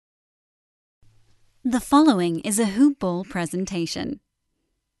The following is a Hoop Ball presentation.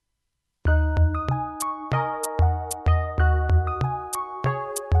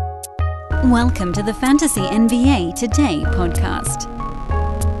 Welcome to the Fantasy NBA Today podcast.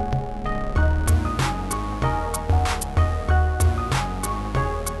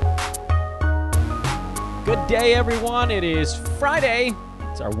 Good day, everyone. It is Friday.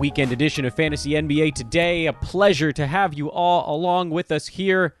 It's our weekend edition of Fantasy NBA Today. A pleasure to have you all along with us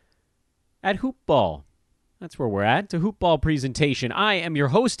here at Hoop Ball. That's where we're at. It's a Hoop Ball presentation. I am your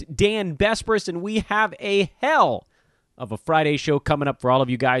host, Dan Besbris, and we have a hell of a Friday show coming up for all of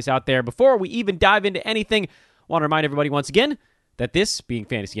you guys out there. Before we even dive into anything, I want to remind everybody once again that this being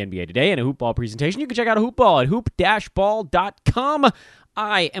Fantasy NBA Today and a Hoop Ball presentation, you can check out a Hoop Ball at hoop-ball.com.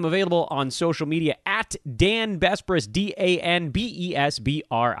 I am available on social media at Dan Besbris,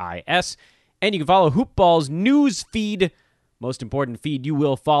 DanBesbris, and you can follow Hoop Ball's news feed. Most important feed you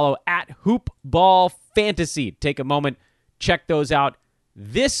will follow at Hoop Ball Fantasy. Take a moment, check those out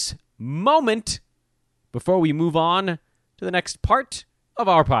this moment before we move on to the next part of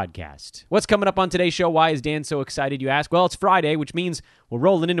our podcast. What's coming up on today's show? Why is Dan so excited, you ask? Well, it's Friday, which means we're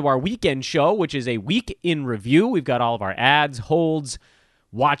rolling into our weekend show, which is a week in review. We've got all of our ads, holds,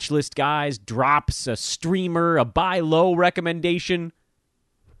 watch list guys, drops, a streamer, a buy low recommendation.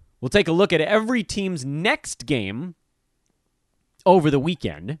 We'll take a look at every team's next game over the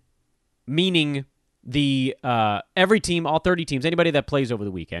weekend, meaning the every team, all 30 teams, anybody that plays over the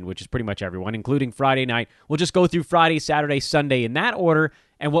weekend, which is pretty much everyone, including Friday night. We'll just go through Friday, Saturday, Sunday in that order,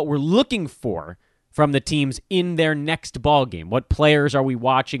 and what we're looking for from the teams in their next ball game. What players are we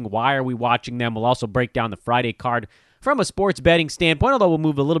watching? Why are we watching them? We'll also break down the Friday card from a sports betting standpoint, although we'll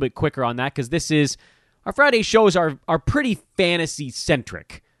move a little bit quicker on that because our Friday shows are pretty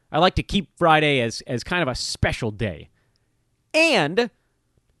fantasy-centric. I like to keep Friday as kind of a special day. And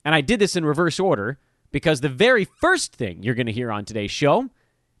I did this in reverse order because the very first thing you're going to hear on today's show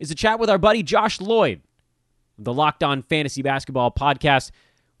is a chat with our buddy Josh Lloyd, the Locked On Fantasy Basketball podcast,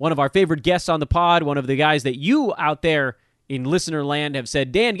 one of our favorite guests on the pod, one of the guys that you out there in listener land have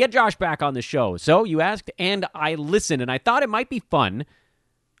said, Dan, get Josh back on the show. So you asked, and I listened, and I thought it might be fun.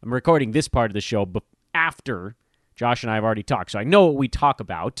 I'm recording this part of the show after Josh and I have already talked, so I know what we talk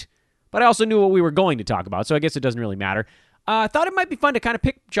about, but I also knew what we were going to talk about, so I guess it doesn't really matter. I thought it might be fun to kind of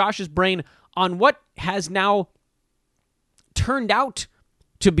pick Josh's brain on what has now turned out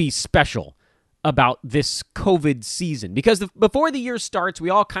to be special about this COVID season. Because before the year starts, we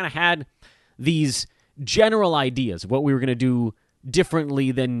all kind of had these general ideas of what we were going to do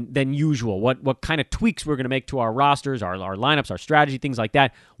differently than usual, what kind of tweaks we're going to make to our rosters, our lineups, our strategy, things like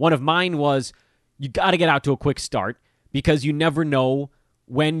that. One of mine was you got to get out to a quick start because you never know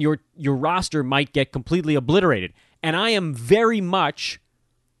when your roster might get completely obliterated. And I have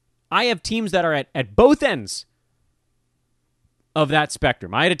teams that are at both ends of that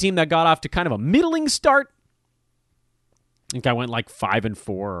spectrum. I had a team that got off to kind of a middling start. I think I went like 5-4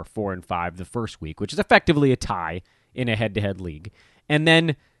 or 4-5 the first week, which is effectively a tie in a head-to-head league. And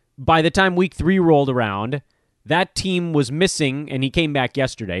then by the time week 3 rolled around, that team was missing, and he came back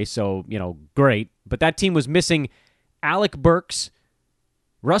yesterday, so, great. But that team was missing Alec Burks,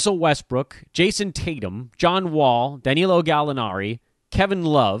 Russell Westbrook, Jason Tatum, John Wall, Danilo Gallinari, Kevin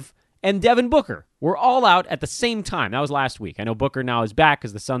Love, and Devin Booker were all out at the same time. That was last week. I know Booker now is back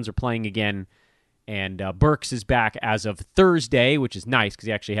because the Suns are playing again, and Burks is back as of Thursday, which is nice because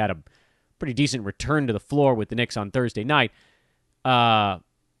he actually had a pretty decent return to the floor with the Knicks on Thursday night. And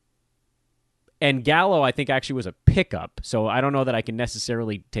Gallo, I think, actually was a pickup, so I don't know that I can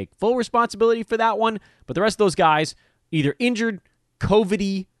necessarily take full responsibility for that one, but the rest of those guys either injured,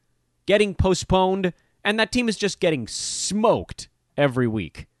 COVID-y, getting postponed, and that team is just getting smoked every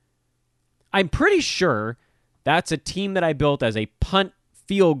week. I'm pretty sure that's a team that I built as a punt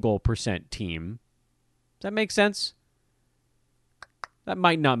field goal percent team. Does that make sense? That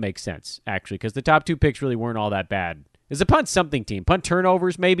might not make sense, actually, because the top 2 picks really weren't all that bad. It's a punt something team. Punt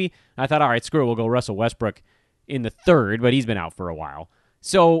turnovers, maybe. I thought, all right, screw it, we'll go Russell Westbrook in the 3rd, but he's been out for a while.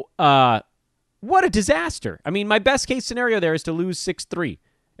 So, what a disaster. I mean, my best case scenario there is to lose 6-3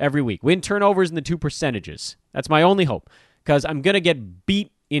 every week. Win turnovers in the 2 percentages. That's my only hope, because I'm going to get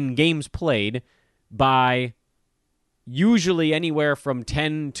beat in games played by usually anywhere from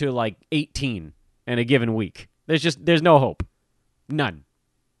 10 to like 18 in a given week. There's no hope. None.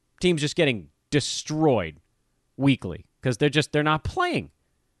 Teams just getting destroyed weekly because they're not playing.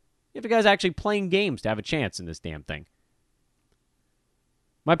 You have to guys actually playing games to have a chance in this damn thing.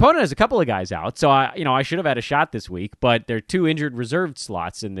 My opponent has a couple of guys out, so I should have had a shot this week, but there are 2 injured reserved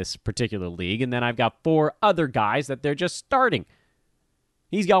slots in this particular league, and then I've got 4 other guys that they're just starting.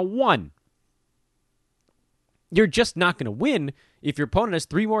 He's got 1. You're just not going to win if your opponent has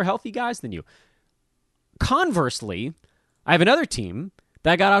 3 more healthy guys than you. Conversely, I have another team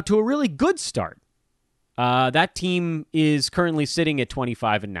that got out to a really good start. That team is currently sitting at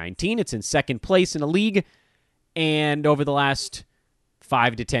 25-19. It's in second place in the league. And over the last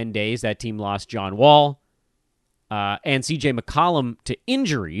 5 to 10 days, that team lost John Wall and CJ McCollum to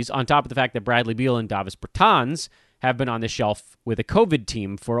injuries, on top of the fact that Bradley Beal and Davis Bertans have been on the shelf with a COVID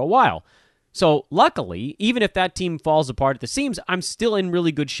team for a while. So luckily, even if that team falls apart at the seams, I'm still in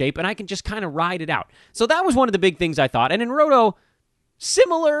really good shape, and I can just kind of ride it out. So that was one of the big things I thought. And in Roto,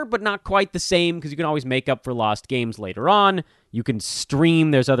 similar, but not quite the same, because you can always make up for lost games later on. You can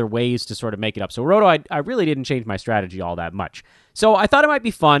stream. There's other ways to sort of make it up. So Roto, I really didn't change my strategy all that much. So I thought it might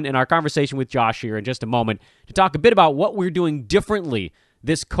be fun in our conversation with Josh here in just a moment to talk a bit about what we're doing differently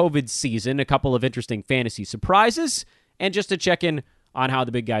this COVID season, a couple of interesting fantasy surprises, and just to check in on how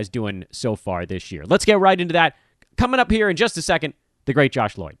the big guy's doing so far this year. Let's get right into that. Coming up here in just a second, the great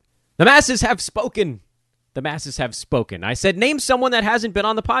Josh Lloyd. The masses have spoken. The masses have spoken. I said, name someone that hasn't been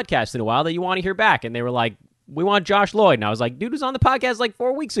on the podcast in a while that you want to hear back. And they were like, we want Josh Lloyd. And I was like, dude was on the podcast like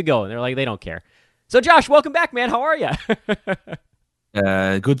 4 weeks ago. And they're like, they don't care. So Josh, welcome back, man. How are you?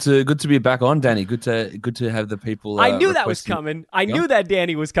 Good to be back on, Danny. Good to have the people. I knew that was coming. I knew that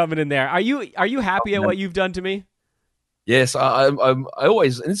Danny was coming in there. Are you happy at what you've done to me? Yes, I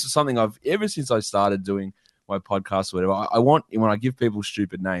always, and this is something I've ever since I started doing my podcast or whatever. I want, when I give people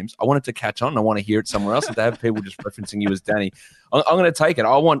stupid names, I want it to catch on. I want to hear it somewhere else, and to have people just referencing you as Danny, I'm going to take it.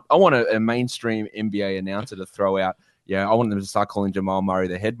 I want a mainstream NBA announcer to throw out. Yeah, I want them to start calling Jamal Murray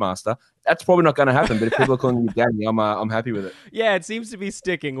the headmaster. That's probably not going to happen. But if people are calling you Danny, I'm happy with it. Yeah, it seems to be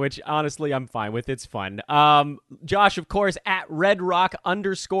sticking, which honestly I'm fine with. It's fun. Josh, of course, at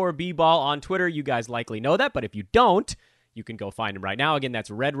RedRock_B ball on Twitter. You guys likely know that, but if you don't, you can go find him right now. Again, that's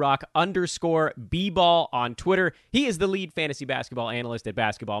RedRock_B ball on Twitter. He is the lead fantasy basketball analyst at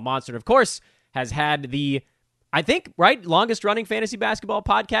Basketball Monster. And of course, has had the, I think, longest running fantasy basketball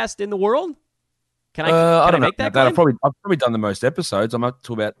podcast in the world. Can I make that claim? I've probably done the most episodes. I'm up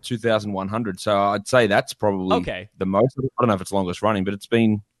to about 2,100. So I'd say that's probably the most. I don't know if it's longest running, but it's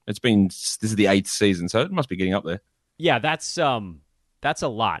been. This is the 8th season, so it must be getting up there. Yeah, that's a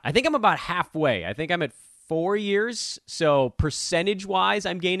lot. I think I'm about halfway. I think I'm at 4 years. So percentage-wise,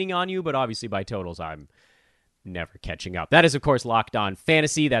 I'm gaining on you, but obviously by totals, I'm never catching up. That is, of course, Locked On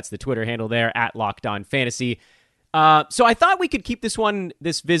Fantasy. That's the Twitter handle there, at Locked On Fantasy. So I thought we could keep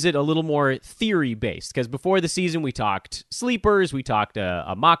this visit a little more theory-based, because before the season we talked sleepers, we talked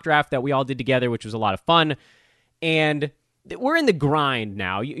a mock draft that we all did together, which was a lot of fun, and we're in the grind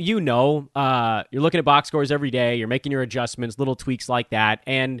now. You know, you're looking at box scores every day, you're making your adjustments, little tweaks like that,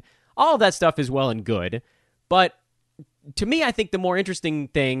 and all of that stuff is well and good, but to me, I think the more interesting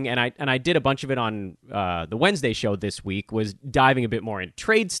thing, and I did a bunch of it on the Wednesday show this week, was diving a bit more into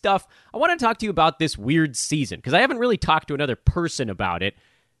trade stuff. I want to talk to you about this weird season, because I haven't really talked to another person about it,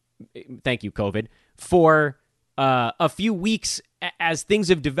 thank you, COVID, for a few weeks as things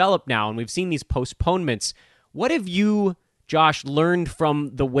have developed now, and we've seen these postponements. What have you, Josh, learned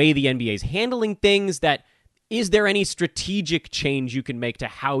from the way the NBA is handling things? Is there any strategic change you can make to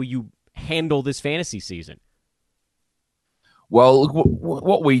how you handle this fantasy season? Well,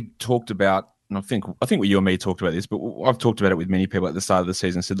 what we talked about, and I think you and me talked about this, but I've talked about it with many people at the start of the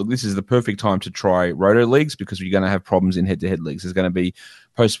season. Said, look, this is the perfect time to try roto leagues, because you're going to have problems in head-to-head leagues. There's going to be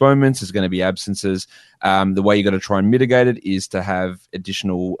postponements. There's going to be absences. The way you got to try and mitigate it is to have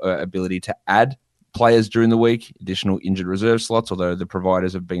additional ability to add players during the week, additional injured reserve slots, although the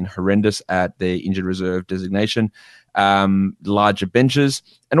providers have been horrendous at their injured reserve designation, larger benches,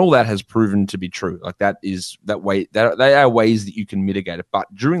 and all that has proven to be true. Like they are ways that you can mitigate it.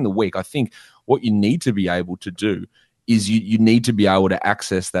 But during the week, I think what you need to be able to do is you need to be able to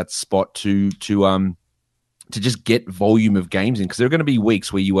access that spot to just get volume of games in, because there are going to be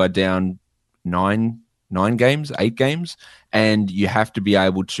weeks where you are down 8 games, and you have to be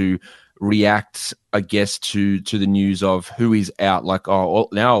able to react, I guess, to the news of who is out. Like,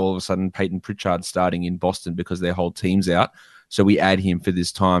 now all of a sudden Peyton Pritchard's starting in Boston because their whole team's out, so we add him for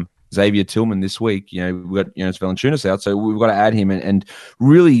this time. Xavier Tillman this week, we've got Valanciunas out, so we've got to add him, and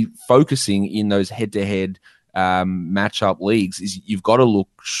really focusing in those head-to-head matchup leagues is you've got to look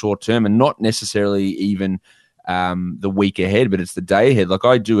short-term and not necessarily even the week ahead, but it's the day ahead. Like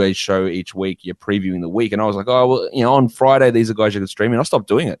I do a show each week, you're previewing the week, and I was like, on Friday, these are guys you can stream, and I stopped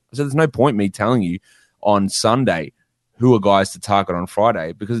doing it. I said, there's no point me telling you on Sunday who are guys to target on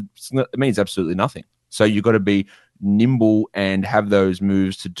Friday, because it means absolutely nothing. So you've got to be nimble and have those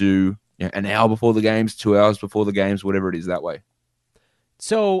moves to do an hour before the games, 2 hours before the games, whatever it is that way.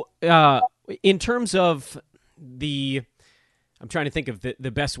 So in terms of I'm trying to think of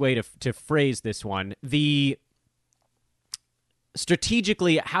the best way to phrase this one.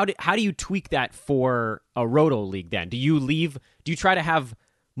 Strategically, how do you tweak that for a roto league then? Do you try to have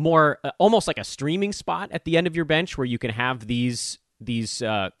more almost like a streaming spot at the end of your bench where you can have these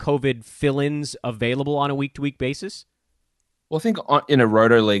COVID fill-ins available on a week-to-week basis? Well, I think in a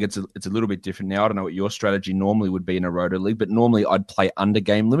roto league, it's a little bit different now. I don't know what your strategy normally would be in a roto league, but normally I'd play under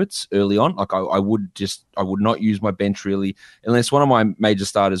game limits early on. Like I would not use my bench really unless one of my major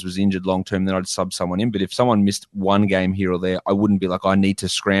starters was injured long term. Then I'd sub someone in. But if someone missed one game here or there, I wouldn't be like I need to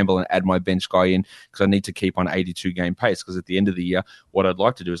scramble and add my bench guy in because I need to keep on 82 game pace. Because at the end of the year, what I'd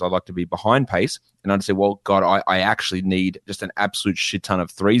like to do is I'd like to be behind pace, and I'd say, well, God, I actually need just an absolute shit ton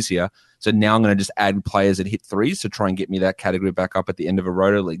of threes here. So now I'm going to just add players that hit threes to try and get me that category back up at the end of a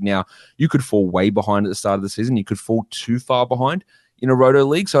roto league. Now, you could fall way behind at the start of the season. You could fall too far behind in a roto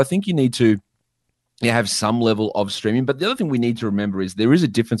league. So I think you need to have some level of streaming. But the other thing we need to remember is there is a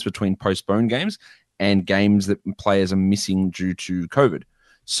difference between postponed games and games that players are missing due to COVID.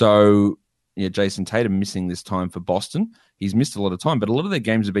 So Jason Tatum missing this time for Boston. He's missed a lot of time, but a lot of their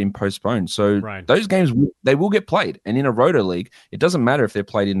games have been postponed. So Those games, they will get played. And in a roto league, it doesn't matter if they're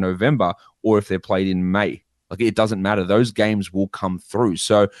played in November or if they're played in May. Like, it doesn't matter. Those games will come through.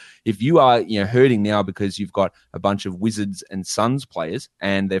 So if you are hurting now because you've got a bunch of Wizards and Suns players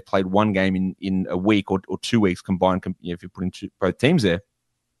and they've played one game in a week or 2 weeks combined, if you're putting both teams there,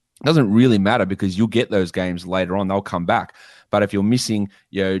 it doesn't really matter because you'll get those games later on. They'll come back. But if you're missing,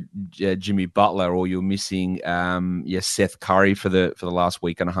 Jimmy Butler, or you're missing, Seth Curry for the last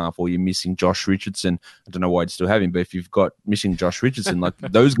week and a half, or you're missing Josh Richardson, I don't know why you'd still have him, but if you've got missing Josh Richardson, like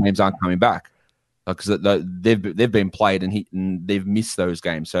those games aren't coming back because they've been played and they've missed those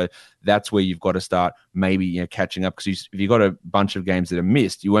games. So that's where you've got to start maybe catching up, because if you've got a bunch of games that are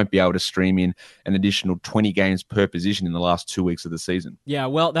missed, you won't be able to stream in an additional 20 games per position in the last 2 weeks of the season. Yeah,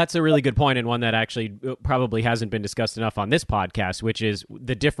 well, that's a really good point, and one that actually probably hasn't been discussed enough on this podcast, which is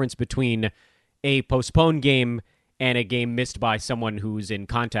the difference between a postponed game and a game missed by someone who's in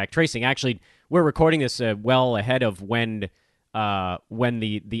contact tracing. Actually, we're recording this well ahead of when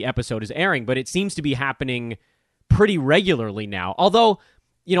the episode is airing, but it seems to be happening pretty regularly now. Although,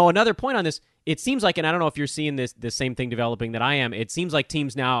 another point on this, it seems like, and I don't know if you're seeing the same thing developing that I am, it seems like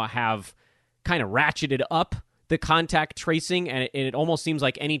teams now have kind of ratcheted up the contact tracing, and it almost seems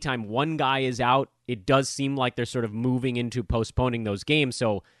like anytime one guy is out, it does seem like they're sort of moving into postponing those games.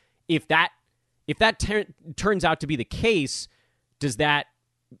 So if that turns out to be the case, does that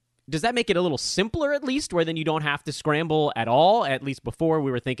make it a little simpler, at least, where then you don't have to scramble at all? At least before,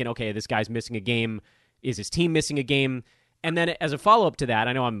 we were thinking, okay, this guy's missing a game. Is his team missing a game? And then as a follow-up to that,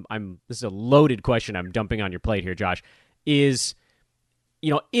 I know this is a loaded question I'm dumping on your plate here, Josh, is,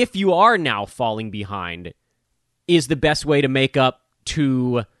 if you are now falling behind, is the best way to make up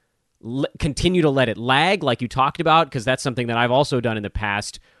to continue to let it lag like you talked about? Because that's something that I've also done in the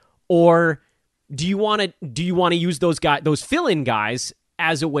past. Or do you want to use those fill-in guys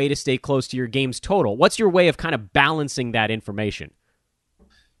as a way to stay close to your game's total? What's your way of kind of balancing that information?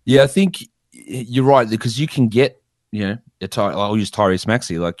 Yeah, I think you're right, because you can get, I'll use Tyrese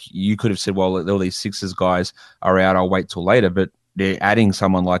Maxey. Like, you could have said, well, all these Sixers guys are out, I'll wait till later, but they're adding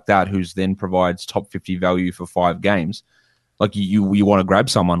someone like that who's then provides top 50 value for 5 games. Like, you want to grab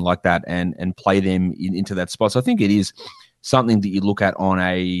someone like that and play them into that spot. So I think it is something that you look at on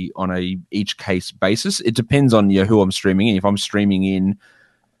a each case basis. It depends on who I'm streaming in. If I'm streaming in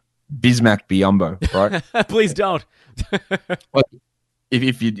Bismack Biyombo, right? Please don't. Well,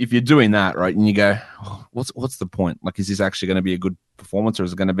 if you're doing that, right, and you go, oh, what's the point? Like, is this actually going to be a good performance, or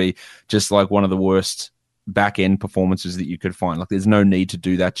is it going to be just like one of the worst back end performances that you could find? Like, there's no need to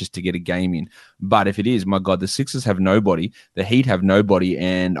do that just to get a game in. But if it is, my God, the Sixers have nobody, the Heat have nobody,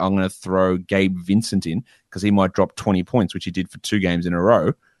 and I'm going to throw Gabe Vincent in because he might drop 20 points, which he did for 2 games in a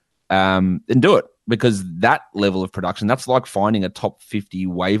row, and do it, because that level of production, that's like finding a top 50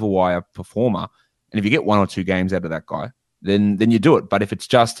 waiver wire performer. And if you get 1 or 2 games out of that guy, then you do it. But if it's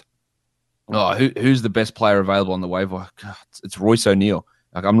just, who's the best player available on the waiver wire? God, it's Royce O'Neal.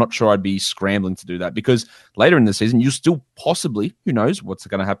 Like, I'm not sure I'd be scrambling to do that, because later in the season, you still possibly, who knows what's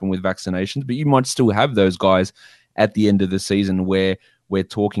going to happen with vaccinations, but you might still have those guys at the end of the season where we're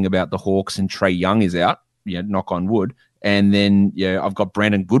talking about the Hawks and Trae Young is out, knock on wood. And then, I've got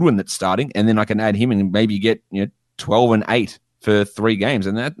Brandon Goodwin that's starting, and then I can add him and maybe get, 12 and 8 for 3 games.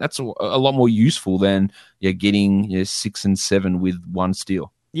 And that's a lot more useful than getting 6 and 7 with 1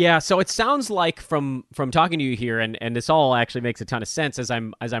 steal. Yeah, so it sounds like from talking to you here, and this all actually makes a ton of sense as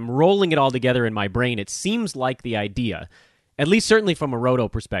I'm rolling it all together in my brain. It seems like the idea, at least certainly from a roto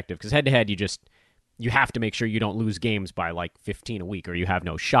perspective, because head to head you you have to make sure you don't lose games by like 15 a week or you have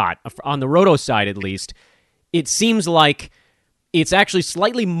no shot. On the Roto side, at least, it seems like it's actually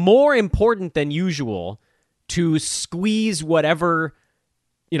slightly more important than usual to squeeze whatever,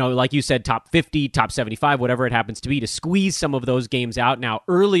 like you said, top 50, top 75, whatever it happens to be, to squeeze some of those games out now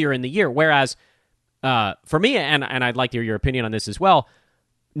earlier in the year. Whereas for me, and I'd like to hear your opinion on this as well,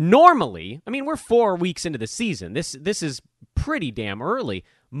 normally, I mean, we're 4 weeks into the season. This is pretty damn early.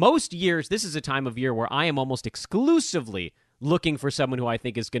 Most years, this is a time of year where I am almost exclusively looking for someone who I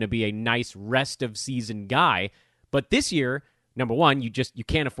think is going to be a nice rest of season guy. But this year, number one, you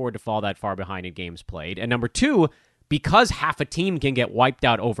can't afford to fall that far behind in games played. And number two, because half a team can get wiped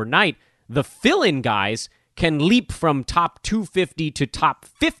out overnight, the fill-in guys can leap from top 250 to top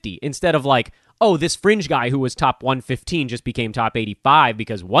 50 instead of like, oh, this fringe guy who was top 115 just became top 85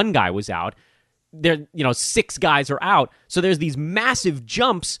 because one guy was out. There, 6 guys are out. So there's these massive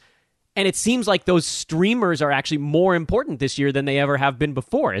jumps, and it seems like those streamers are actually more important this year than they ever have been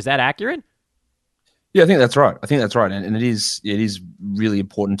before. Is that accurate? Yeah, I think that's right. And it is really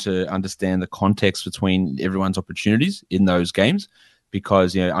important to understand the context between everyone's opportunities in those games,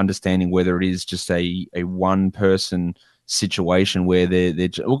 because understanding whether it is just a one person situation where they're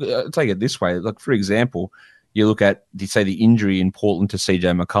I'll take it this way. Like, for example, you look at, say, the injury in Portland to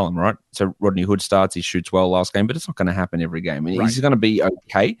CJ McCollum, right? So Rodney Hood starts, he shoots well last game, but it's not going to happen every game. And He's going to be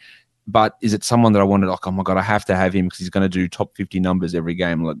okay, but is it someone that I wanted, like, oh my God, I have to have him because he's going to do top 50 numbers every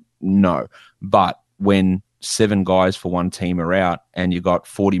game? Like, no. But when 7 guys for one team are out and you got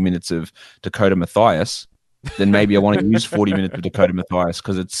 40 minutes of Dakota Mathias, then maybe I want to use 40 minutes of Dakota Mathias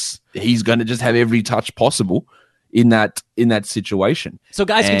because he's going to just have every touch possible in that situation. So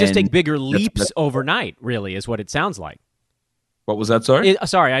guys can just take bigger leaps overnight, really, is what it sounds like. What was that, sorry?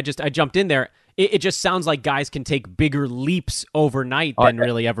 I jumped in there. It just sounds like guys can take bigger leaps overnight than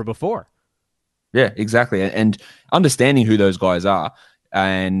really ever before. Yeah, exactly. And understanding who those guys are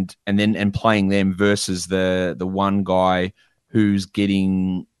and playing them versus the one guy who's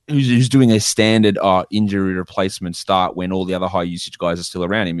doing a standard injury replacement start when all the other high usage guys are still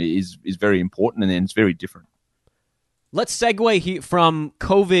around him is very important, and then it's very different. Let's segue from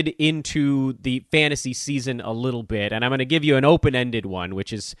COVID into the fantasy season a little bit, and I'm going to give you an open-ended one,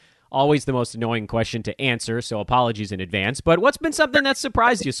 which is always the most annoying question to answer, so apologies in advance. But what's been something that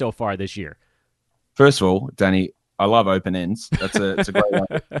surprised you so far this year? First of all, Danny, I love open ends. It's a great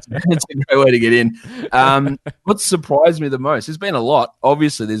way. It's a great way to get in. What surprised me the most? There's been a lot.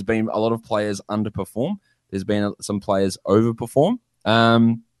 Obviously, there's been a lot of players underperform. There's been some players overperform.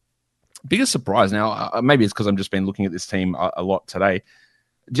 Biggest surprise now, maybe it's because I've just been looking at this team a lot today.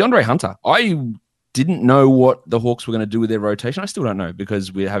 DeAndre Hunter. I didn't know what the Hawks were going to do with their rotation. I still don't know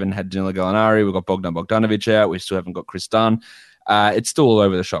because we haven't had Danilo Gallinari. We've got Bogdan Bogdanovic out. We still haven't got Chris Dunn. It's still all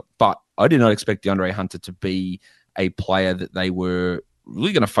over the shop. But I did not expect DeAndre Hunter to be a player that they were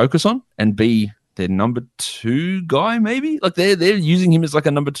really going to focus on and be their number 2 guy, maybe. Like they're using him as like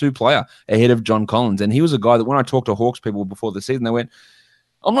a number 2 player ahead of John Collins. And he was a guy that when I talked to Hawks people before the season, they went,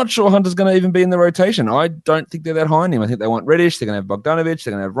 I'm not sure Hunter's going to even be in the rotation. I don't think they're that high on him. I think they want Reddish. They're going to have Bogdanovic.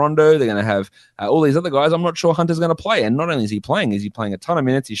 They're going to have Rondo. They're going to have all these other guys. I'm not sure Hunter's going to play. And not only is he playing a ton of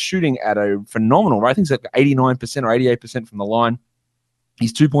minutes. He's shooting at a phenomenal rate. I think he's like 89% or 88% from the line.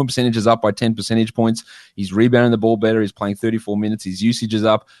 His 2-point percentage is up by 10 percentage points. He's rebounding the ball better. He's playing 34 minutes. His usage is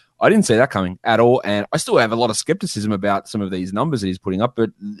up. I didn't see that coming at all. And I still have a lot of skepticism about some of these numbers that he's putting up, but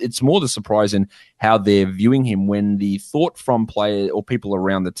it's more the surprise in how they're viewing him when the thought from players or people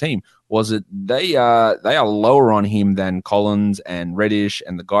around the team was that they are lower on him than Collins and Reddish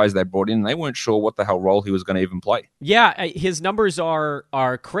and the guys they brought in. They weren't sure what the hell role he was going to even play. Yeah, his numbers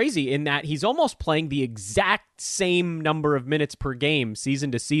are crazy in that he's almost playing the exact same number of minutes per game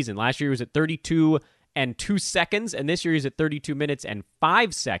season to season. Last year he was at 32 and 2 seconds, and this year he's at 32 minutes and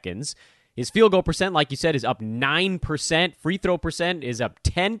 5 seconds. His field goal percent, like you said, is up 9%. Free throw percent is up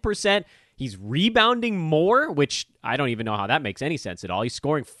 10%. He's rebounding more, which I don't even know how that makes any sense at all. He's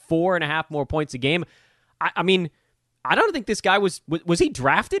scoring 4.5 more points a game. I mean, I don't think this guy was he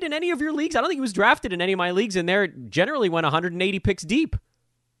drafted in any of your leagues? I don't think he was drafted in any of my leagues, and they generally went 180 picks deep.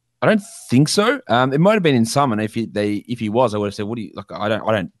 I don't think so. It might have been in some, and if he was, I would have said, "What do you like?" I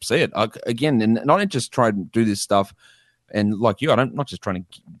don't see it again, and not just try and do this stuff. And like you, I'm not just trying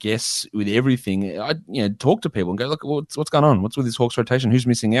to guess with everything. I talk to people and go, look, what's going on? What's with this Hawks rotation? Who's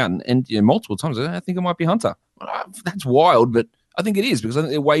missing out? And multiple times, I think it might be Hunter. That's wild, but I think it is because I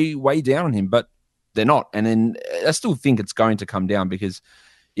think they're way down on him, but they're not. And then I still think it's going to come down because,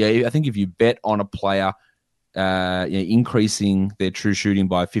 I think if you bet on a player increasing their true shooting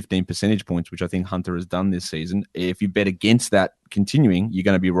by 15 percentage points, which I think Hunter has done this season, if you bet against that continuing, you're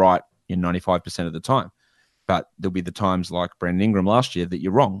going to be right. 95% of the time. But there'll be the times like Brandon Ingram last year that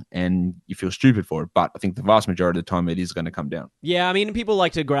you're wrong and you feel stupid for it. But I think the vast majority of the time it is going to come down. Yeah, I mean, people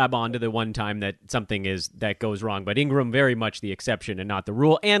like to grab onto the one time that something that goes wrong, but Ingram very much the exception and not the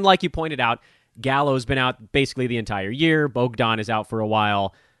rule. And like you pointed out, Gallo's been out basically the entire year. Bogdan is out for a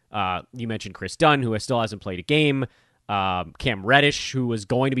while. You mentioned Chris Dunn, who still hasn't played a game. Cam Reddish, who was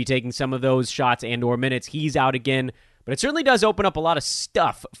going to be taking some of those shots and or minutes, he's out again. But it certainly does open up a lot of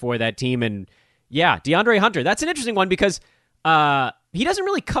stuff for that team. And yeah, DeAndre Hunter, that's an interesting one because he doesn't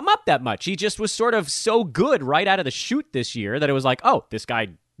really come up that much. He just was sort of so good right out of the chute this year that it was like, oh, this guy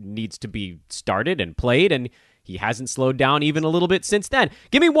needs to be started and played, and he hasn't slowed down even a little bit since then.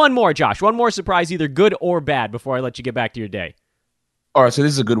 Give me one more, Josh. One more surprise, either good or bad, before I let you get back to your day. All right, so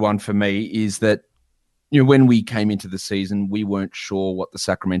this is a good one for me, is that when we came into the season, we weren't sure what the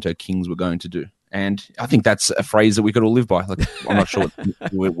Sacramento Kings were going to do. And I think that's a phrase that we could all live by. Like, I'm not sure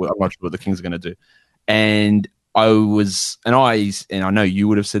what the Kings are going to do. And I know you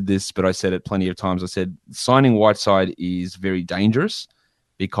would have said this, but I said it plenty of times. I said signing Whiteside is very dangerous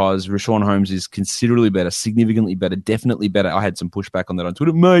because Richaun Holmes is considerably better, significantly better, definitely better. I had some pushback on that on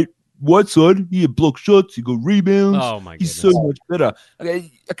Twitter. Mate, Whiteside, he had block shots, he got rebounds. Oh my goodness. He's so much better.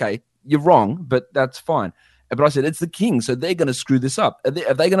 Okay, you're wrong, but that's fine. But I said, it's the Kings, so they're going to screw this up. Are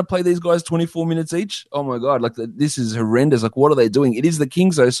they going to play these guys 24 minutes each? Oh, my God. Like, this is horrendous. Like, what are they doing? It is the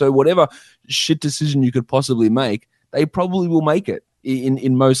Kings, though, so whatever shit decision you could possibly make, they probably will make it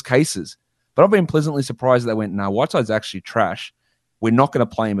in most cases. But I've been pleasantly surprised that they went, no, Whiteside's actually trash. We're not going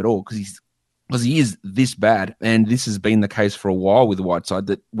to play him at all because he is this bad. And this has been the case for a while with Whiteside,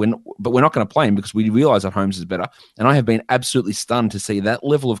 but we're not going to play him because we realize that Holmes is better. And I have been absolutely stunned to see that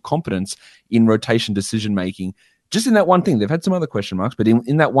level of competence in rotation decision-making. Just in that one thing, they've had some other question marks, but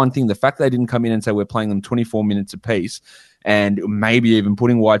in that one thing, the fact they didn't come in and say we're playing them 24 minutes apiece and maybe even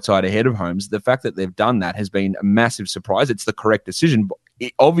putting Whiteside ahead of Holmes, the fact that they've done that has been a massive surprise. It's the correct decision,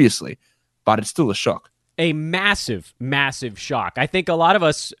 obviously, but it's still a shock. A massive, massive shock. I think a lot of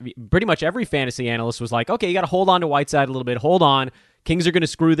us, pretty much every fantasy analyst was like, okay, you got to hold on to Whiteside a little bit. Hold on. Kings are going to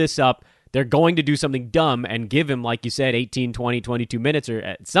screw this up. They're going to do something dumb and give him, like you said, 18, 20, 22 minutes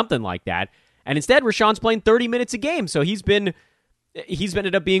or something like that. And instead, Rashawn's playing 30 minutes a game. So he's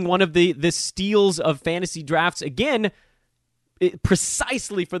ended up being one of the steals of fantasy drafts again,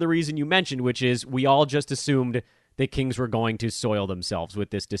 precisely for the reason you mentioned, which is we all just assumed the Kings were going to soil themselves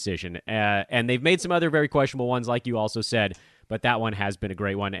with this decision. And they've made some other very questionable ones, like you also said, but that one has been a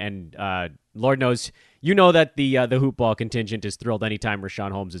great one. And Lord knows, you know that the hoop ball contingent is thrilled anytime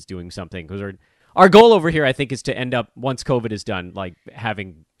Richaun Holmes is doing something. Because our goal over here, I think, is to end up, once COVID is done, like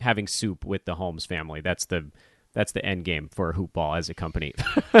having soup with the Holmes family. That's the end game for hoop ball as a company.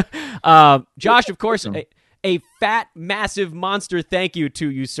 Josh, of course, a fat, massive monster thank you to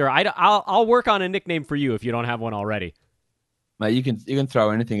you, sir. I'll work on a nickname for you if you don't have one already. Mate, you can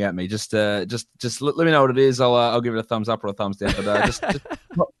throw anything at me. Just let me know what it is. I'll give it a thumbs up or a thumbs down. But just if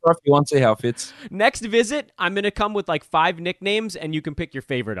you want to see how it fits. Next visit, I'm gonna come with like 5 nicknames, and you can pick your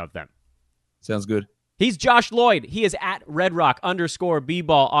favorite of them. Sounds good. He's Josh Lloyd. He is at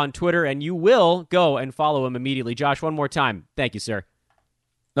RedRock_B-ball on Twitter, and you will go and follow him immediately. Josh, one more time. Thank you, sir.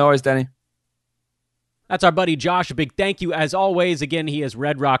 No worries, Danny. That's our buddy Josh. A big thank you as always. Again, he is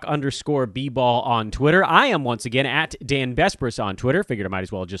RedRock_B-ball on Twitter. I am once again at Dan Besbris on Twitter. Figured I might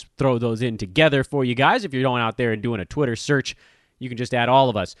as well just throw those in together for you guys. If you're going out there and doing a Twitter search, you can just add all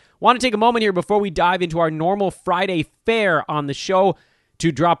of us. Want to take a moment here before we dive into our normal Friday fare on the show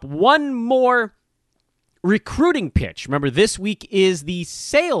to drop one more recruiting pitch. Remember, this week is the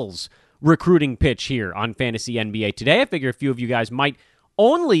sales recruiting pitch here on Fantasy NBA Today. I figure a few of you guys might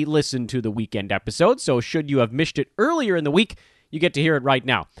only listen to the weekend episode, so should you have missed it earlier in the week, you get to hear it right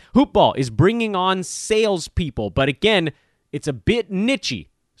now. Hoopball is bringing on salespeople, but again, it's a bit niche,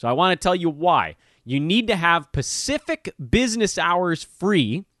 so I want to tell you why. You need to have Pacific business hours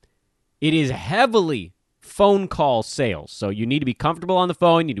free. It is heavily phone call sales, so you need to be comfortable on the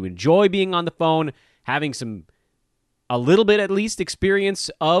phone, you need to enjoy being on the phone, having a little bit at least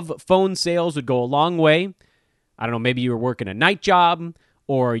experience of phone sales would go a long way. I don't know, maybe you're working a night job,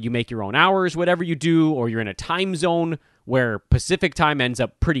 or you make your own hours, whatever you do, or you're in a time zone where Pacific time ends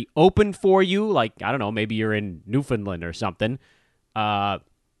up pretty open for you, like, I don't know, maybe you're in Newfoundland or something. Or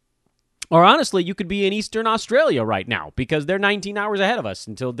honestly, you could be in Eastern Australia right now, because they're 19 hours ahead of us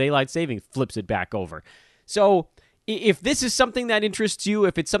until daylight savings flips it back over. So if this is something that interests you,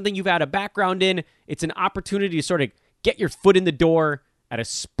 if it's something you've had a background in, it's an opportunity to sort of get your foot in the door at a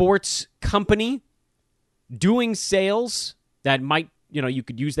sports company doing sales that might, you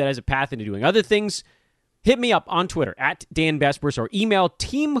could use that as a path into doing other things. hit me up on Twitter at Dan Besbris or email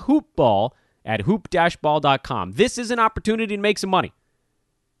teamhoopball@hoop-ball.com. This is an opportunity to make some money.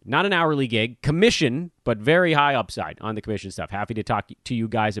 Not an hourly gig, commission, but very high upside on the commission stuff. Happy to talk to you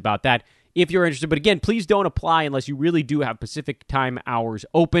guys about that if you're interested. But again, please don't apply unless you really do have Pacific time hours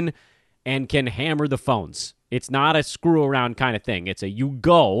open and can hammer the phones. It's not a screw around kind of thing. It's a you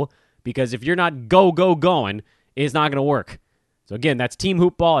go, because if you're not going, it's not going to work. So again, that's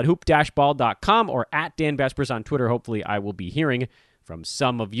teamhoopball@hoop-ball.com or at Dan Besbris on Twitter. Hopefully I will be hearing from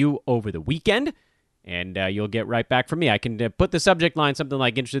some of you over the weekend. And you'll get right back from me. I can put the subject line something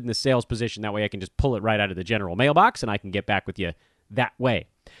like interested in the sales position. That way I can just pull it right out of the general mailbox, and I can get back with you that way.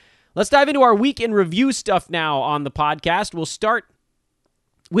 Let's dive into our week in review stuff now on the podcast. We'll start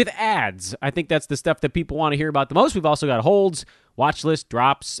with ads. I think that's the stuff that people want to hear about the most. We've also got holds, watch list,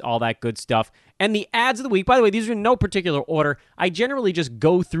 drops, all that good stuff. And the ads of the week, by the way, these are in no particular order. I generally just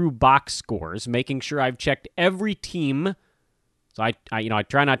go through box scores, making sure I've checked every team. So I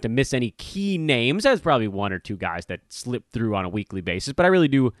try not to miss any key names. There's probably one or two guys that slip through on a weekly basis, but I really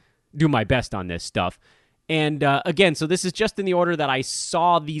do my best on this stuff. And again, so this is just in the order that I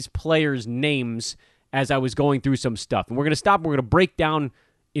saw these players' names as I was going through some stuff. And we're going to stop. We're going to break down,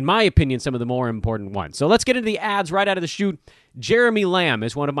 in my opinion, some of the more important ones. So let's get into the ads right out of the chute. Jeremy Lamb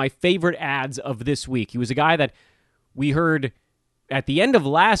is one of my favorite ads of this week. He was a guy that we heard at the end of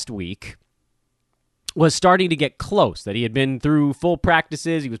last week was starting to get close, that he had been through full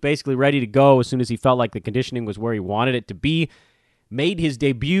practices. He was basically ready to go as soon as he felt like the conditioning was where he wanted it to be. Made his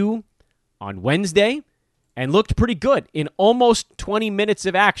debut on Wednesday and looked pretty good in almost 20 minutes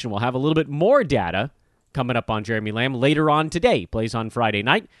of action. We'll have a little bit more data coming up on Jeremy Lamb later on today. He plays on Friday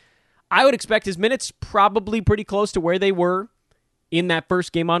night. I would expect his minutes probably pretty close to where they were in that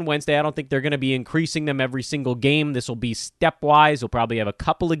first game on Wednesday. I don't think they're going to be increasing them every single game. This will be stepwise. He'll probably have a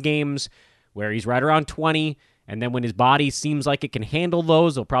couple of games where he's right around 20, and then when his body seems like it can handle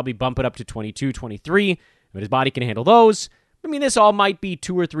those, he'll probably bump it up to 22, 23. When his body can handle those, I mean, this all might be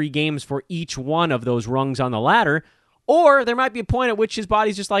 2 or 3 games for each one of those rungs on the ladder, or there might be a point at which his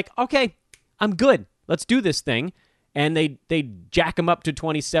body's just like, okay, I'm good. Let's do this thing, and they jack him up to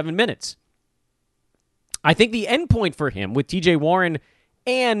 27 minutes. I think the end point for him with TJ Warren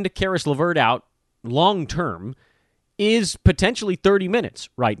and Karis LeVert out long-term is potentially 30 minutes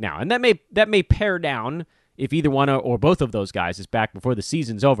right now. And that may pare down if either one or both of those guys is back before the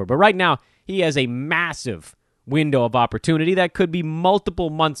season's over. But right now, he has a massive window of opportunity that could be multiple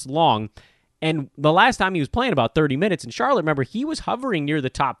months long. And the last time he was playing about 30 minutes in Charlotte, remember, he was hovering near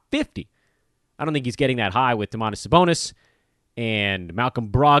the top 50. I don't think he's getting that high with Domantas Sabonis and Malcolm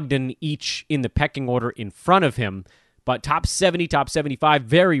Brogdon each in the pecking order in front of him. But top 70, top 75,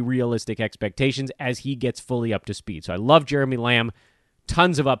 very realistic expectations as he gets fully up to speed. So I love Jeremy Lamb.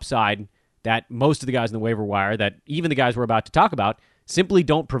 Tons of upside that most of the guys in the waiver wire, that even the guys we're about to talk about, simply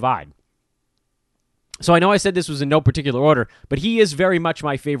don't provide. So I know I said this was in no particular order, but he is very much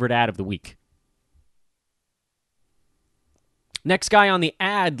my favorite ad of the week. Next guy on the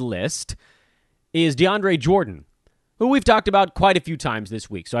ad list is DeAndre Jordan, who we've talked about quite a few times this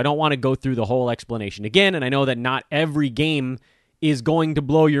week, so I don't want to go through the whole explanation again, and I know that not every game is going to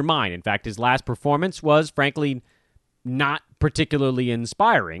blow your mind. In fact, his last performance was, frankly, not particularly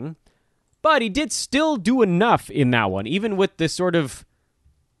inspiring, but he did still do enough in that one, even with this sort of,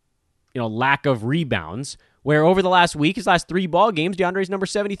 lack of rebounds, where over the last week, his last 3 ball games, DeAndre's number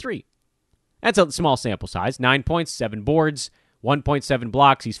 73. That's a small sample size. 9 points, 7 boards, 1.7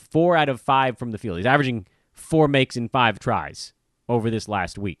 blocks. He's 4 out of 5 from the field. He's averaging 4 makes in 5 tries over this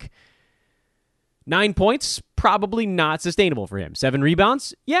last week. 9 points, probably not sustainable for him. 7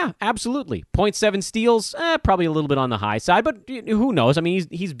 rebounds, yeah, absolutely. 0.7 steals, probably a little bit on the high side, but who knows? I mean,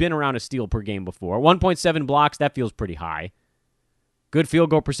 he's been around a steal per game before. 1.7 blocks, that feels pretty high. Good field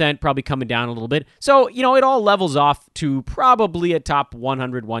goal percent, probably coming down a little bit. So, it all levels off to probably a top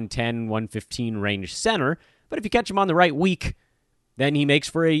 100, 110, 115 range center. But if you catch him on the right week, then he makes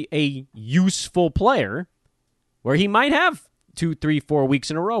for a useful player where he might have 2, 3, 4 weeks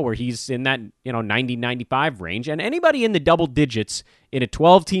in a row where he's in that 90, 95 range. And anybody in the double digits in a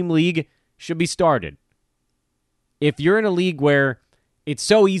 12-team league should be started. If you're in a league where it's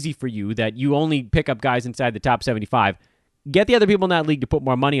so easy for you that you only pick up guys inside the top 75, get the other people in that league to put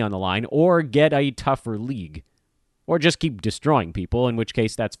more money on the line, or get a tougher league. Or just keep destroying people, in which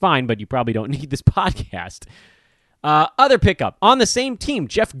case that's fine, but you probably don't need this podcast. Other pickup, on the same team,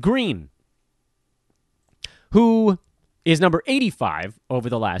 Jeff Green, who is number 85 over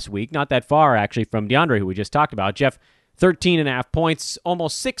the last week. Not that far, actually, from DeAndre, who we just talked about. Jeff, 13.5 points,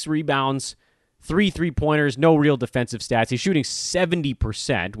 almost 6 rebounds, 3 3-pointers, no real defensive stats. He's shooting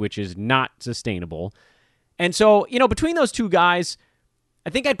 70%, which is not sustainable. And so, between those two guys, I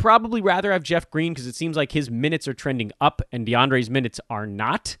think I'd probably rather have Jeff Green because it seems like his minutes are trending up and DeAndre's minutes are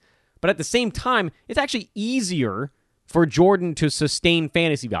not. But at the same time, it's actually easier for Jordan to sustain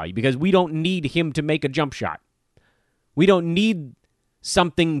fantasy value because we don't need him to make a jump shot. We don't need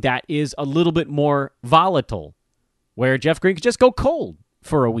something that is a little bit more volatile, where Jeff Green could just go cold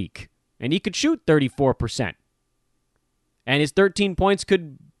for a week and he could shoot 34%. And his 13 points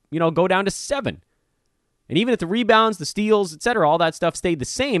could, go down to 7. And even if the rebounds, the steals, etc., all that stuff stayed the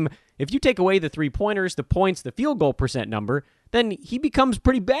same, if you take away the 3-pointers, the points, the field goal percent number, then he becomes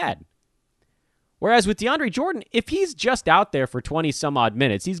pretty bad. Whereas with DeAndre Jordan, if he's just out there for 20-some-odd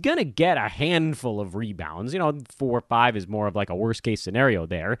minutes, he's going to get a handful of rebounds. 4 or 5 is more of like a worst-case scenario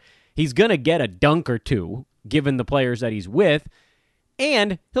there. He's going to get a dunk or two, given the players that he's with.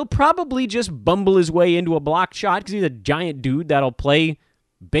 And he'll probably just bumble his way into a blocked shot because he's a giant dude that'll play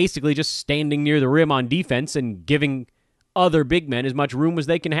basically just standing near the rim on defense and giving other big men as much room as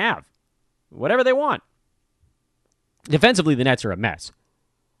they can have. Whatever they want. Defensively, the Nets are a mess.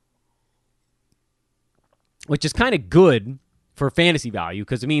 Which is kind of good for fantasy value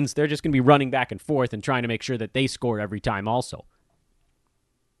because it means they're just going to be running back and forth and trying to make sure that they score every time also.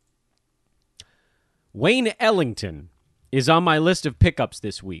 Wayne Ellington is on my list of pickups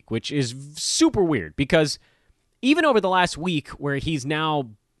this week, which is super weird because even over the last week where he's now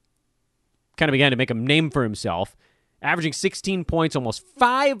kind of began to make a name for himself, averaging 16 points, almost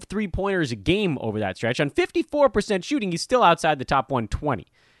 5 3-pointers a game over that stretch. On 54% shooting, he's still outside the top 120,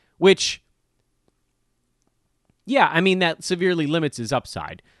 which... yeah, I mean, that severely limits his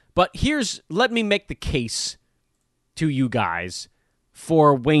upside. But let me make the case to you guys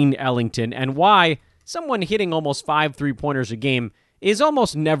for Wayne Ellington and why someone hitting almost 5 3-pointers a game is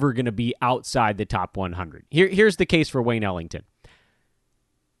almost never going to be outside the top 100. Here's the case for Wayne Ellington.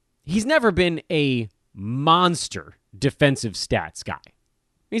 He's never been a monster defensive stats guy.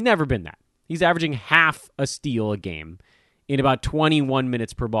 He's never been that. He's averaging half a steal a game in about 21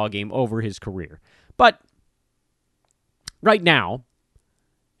 minutes per ball game over his career. But right now,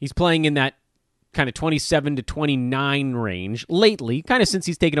 he's playing in that kind of 27 to 29 range lately, kind of since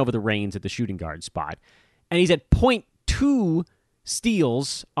he's taken over the reins at the shooting guard spot. And he's at 0.2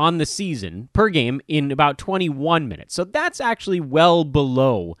 steals on the season per game in about 21 minutes. So that's actually well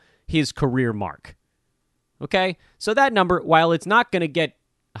below his career mark. Okay? So that number, while it's not going to get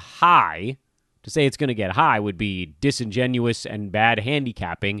high, to say it's going to get high would be disingenuous and bad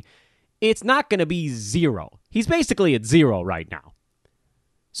handicapping, it's not going to be 0. He's basically at 0 right now.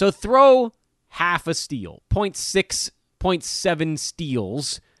 So throw half a steal, 0.6, 0.7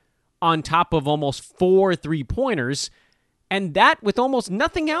 steals on top of almost 4 3-pointers, and that with almost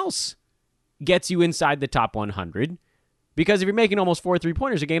nothing else gets you inside the top 100. Because if you're making almost 4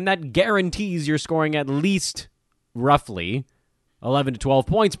 3-pointers a game, that guarantees you're scoring at least roughly 11 to 12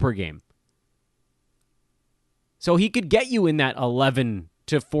 points per game. So he could get you in that 11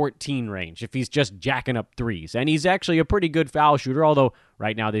 to 14 range if he's just jacking up threes. And he's actually a pretty good foul shooter, although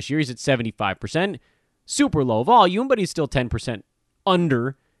right now this year he's at 75%. Super low volume, but he's still 10%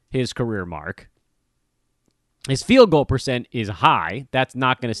 under his career mark. His field goal percent is high. That's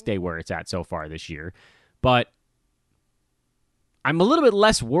not going to stay where it's at so far this year. But I'm a little bit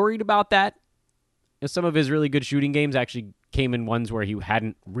less worried about that. Some of his really good shooting games actually came in ones where he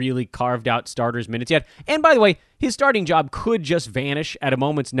hadn't really carved out starters' minutes yet. And by the way, his starting job could just vanish at a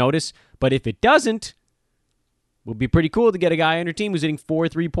moment's notice. But if it doesn't, it would be pretty cool to get a guy on your team who's hitting 4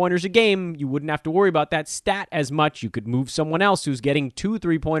 3-pointers a game. You wouldn't have to worry about that stat as much. You could move someone else who's getting 2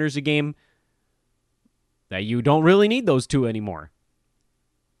 3-pointers a game that you don't really need those 2 anymore.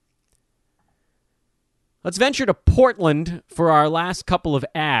 Let's venture to Portland for our last couple of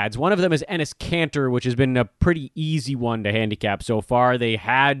ads. One of them is Enes Kanter, which has been a pretty easy one to handicap so far. They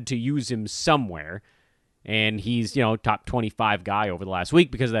had to use him somewhere, and he's, top 25 guy over the last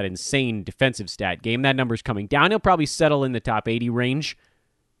week because of that insane defensive stat game. That number's coming down. He'll probably settle in the top 80 range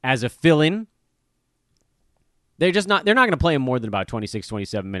as a fill-in. They're not going to play him more than about 26,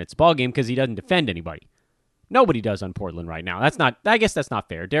 27 minutes a ball game because he doesn't defend anybody. Nobody does on Portland right now. I guess that's not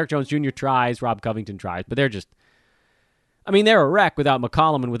fair. Derek Jones Jr. tries, Rob Covington tries, but they're a wreck without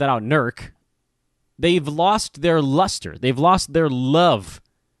McCollum and without Nurk. They've lost their luster. They've lost their love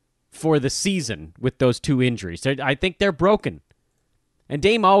for the season with those 2 injuries. I think they're broken. And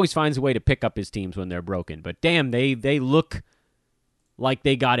Dame always finds a way to pick up his teams when they're broken. But damn, they look like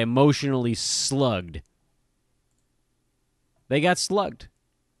they got emotionally slugged. They got slugged.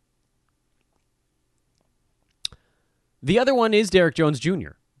 The other one is Derek Jones Jr.,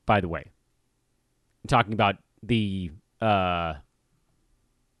 by the way. I'm talking about the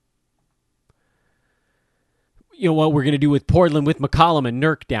you know what we're going to do with Portland with McCollum and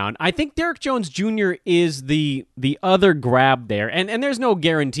Nurk down. I think Derek Jones Jr. is the other grab there, and there's no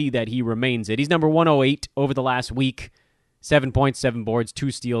guarantee that he remains it. He's number 108 over the last week, 7 points, 7 boards, 2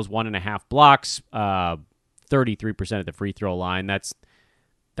 steals, 1.5 blocks, 33% at the free throw line. That's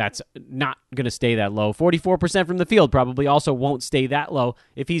not going to stay that low. 44% from the field probably also won't stay that low.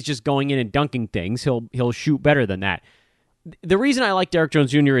 If he's just going in and dunking things, he'll shoot better than that. The reason I like Derek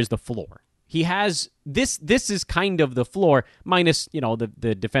Jones Jr. is the floor. He has this is kind of the floor, minus,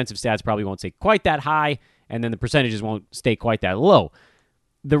 the defensive stats probably won't stay quite that high, and then the percentages won't stay quite that low.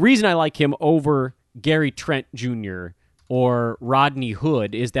 The reason I like him over Gary Trent Jr. or Rodney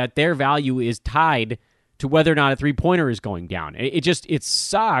Hood is that their value is tied to whether or not a three-pointer is going down. It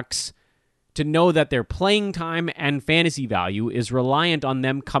sucks to know that their playing time and fantasy value is reliant on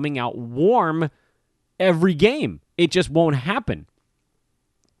them coming out warm every game. It just won't happen.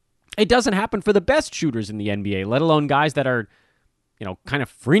 It doesn't happen for the best shooters in the NBA, let alone guys that are, kind of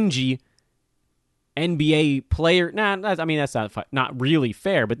fringy NBA player. That's not really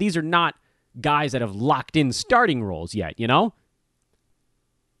fair, but these are not guys that have locked in starting roles yet, And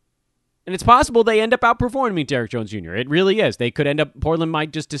it's possible they end up outperforming Derek Jones Jr. It really is. They could end up, Portland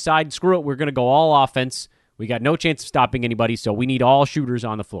might just decide, screw it, we're going to go all offense. We got no chance of stopping anybody, so we need all shooters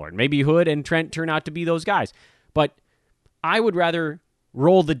on the floor. And maybe Hood and Trent turn out to be those guys. But I would rather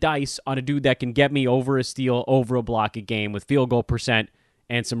roll the dice on a dude that can get me over a steal, over a block a game with field goal percent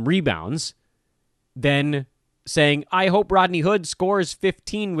and some rebounds than saying, I hope Rodney Hood scores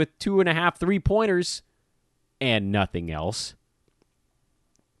 15 with 2.5 3-pointers and nothing else.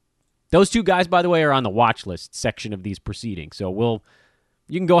 Those two guys, by the way, are on the watch list section of these proceedings. So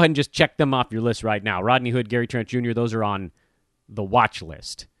you can go ahead and just check them off your list right now. Rodney Hood, Gary Trent Jr., those are on the watch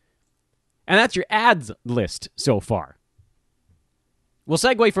list. And that's your ads list so far. We'll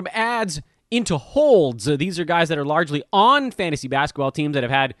segue from ads into holds. These are guys that are largely on fantasy basketball teams that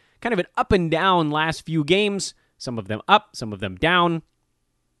have had kind of an up and down last few games. Some of them up, some of them down,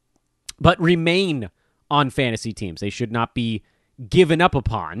 but remain on fantasy teams. They should not be given up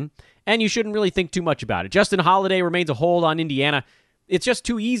upon, and you shouldn't really think too much about it. Justin Holiday remains a hold on Indiana. It's just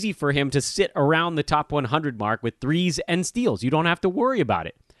too easy for him to sit around the top 100 mark with threes and steals. You don't have to worry about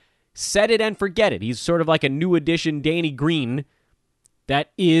it. Set it and forget it. He's sort of like a new edition Danny Green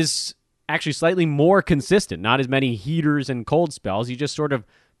that is actually slightly more consistent. Not as many heaters and cold spells. He's just sort of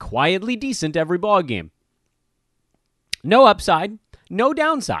quietly decent every ball game. No upside, no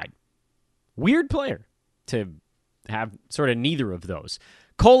downside. Weird player to have sort of neither of those.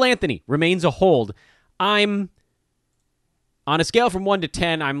 Cole Anthony remains a hold. I'm on a scale from 1 to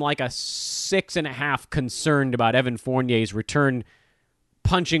 10, I'm like a 6.5 concerned about Evan Fournier's return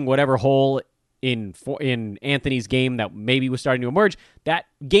punching whatever hole in Anthony's game that maybe was starting to emerge. That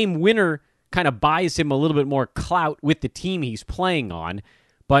game winner kind of buys him a little bit more clout with the team he's playing on,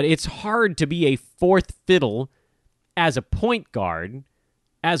 but it's hard to be a fourth fiddle as a point guard,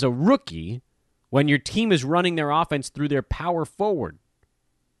 as a rookie, when your team is running their offense through their power forward.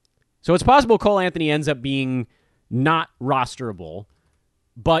 So it's possible Cole Anthony ends up being not rosterable,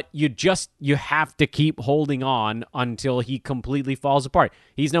 but you have to keep holding on until he completely falls apart.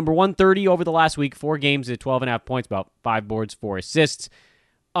 He's number 130 over the last week, 4 games at 12.5 points, about 5 boards, 4 assists,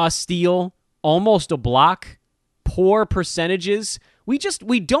 a steal, almost a block, poor percentages. We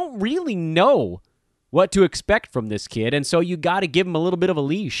don't really know what to expect from this kid, and so you got to give him a little bit of a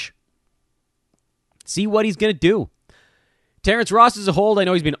leash. See what he's going to do. Terrence Ross is a hold. I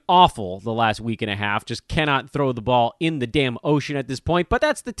know he's been awful the last week and a half. Just cannot throw the ball in the damn ocean at this point. But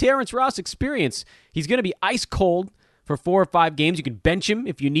that's the Terrence Ross experience. He's going to be ice cold for 4 or 5 games. You can bench him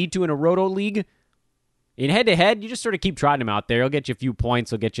if you need to in a roto league. In head-to-head, you just sort of keep trotting him out there. He'll get you a few points.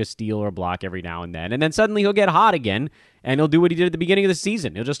 He'll get you a steal or a block every now and then. And then suddenly he'll get hot again, and he'll do what he did at the beginning of the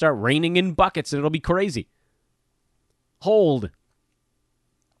season. He'll just start raining in buckets, and it'll be crazy. Hold.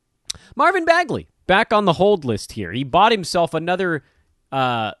 Marvin Bagley. Back on the hold list here. He bought himself another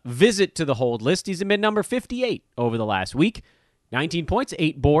visit to the hold list. He's a mid-number 58 over the last week. 19 points,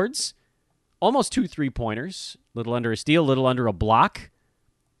 8 boards, almost 2 3-pointers, little under a steal, little under a block.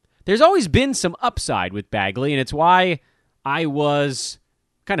 There's always been some upside with Bagley, and it's why I was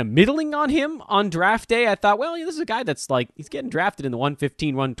kind of middling on him on draft day. I thought, well, this is a guy that's he's getting drafted in the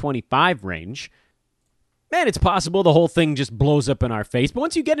 115, 125 range. Man, it's possible the whole thing just blows up in our face. But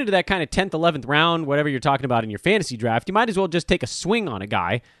once you get into that kind of 10th, 11th round, whatever you're talking about in your fantasy draft, you might as well just take a swing on a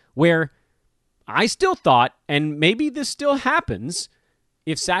guy where I still thought, and maybe this still happens,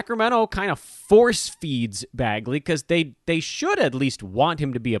 if Sacramento kind of force feeds Bagley, because they should at least want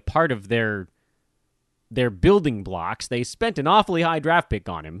him to be a part of their building blocks. They spent an awfully high draft pick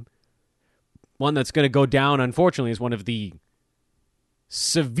on him. one that's going to go down, unfortunately, is one of the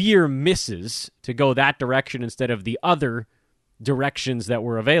severe misses to go that direction instead of the other directions that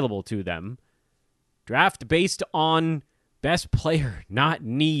were available to them. Draft based on best player, not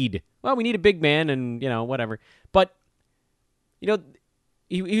need. Well, we need a big man and, whatever. But,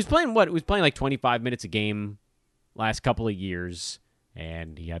 he was playing what? He was playing like 25 minutes a game last couple of years.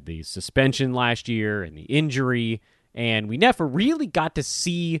 And he had the suspension last year and the injury. And we never really got to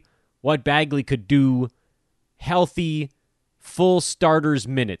see what Bagley could do healthy, full starters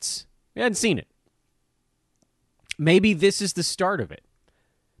minutes. We hadn't seen it. Maybe this is the start of it.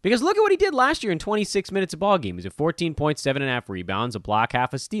 Because look at what he did last year in 26 minutes of ball game. He's at 14 points, 7.5 rebounds, a block,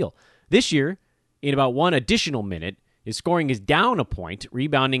 half a steal. This year, in about one additional minute, his scoring is down a point,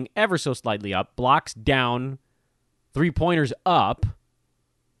 rebounding ever so slightly up, blocks down, 3-pointers up,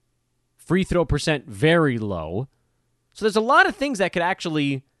 free throw percent very low. So there's a lot of things that could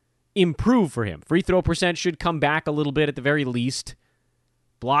actually improve for him. Free throw percent should come back a little bit at the very least.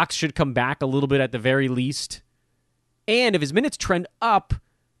 Blocks should come back a little bit at the very least. And if his minutes trend up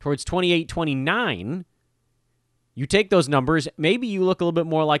towards 28, 29, you take those numbers, maybe you look a little bit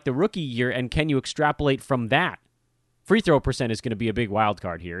more like the rookie year, and can you extrapolate from that? Free throw percent is going to be a big wild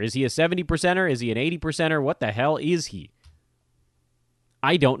card here. Is he a 70%er? Is he an 80%er? What the hell is he?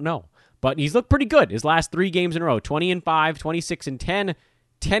 I don't know. But he's looked pretty good his last 3 games in a row. 20-5, 26-10,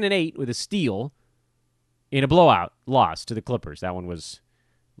 10-8 with a steal in a blowout loss to the Clippers. That one was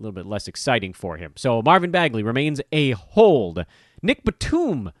a little bit less exciting for him. So Marvin Bagley remains a hold. Nick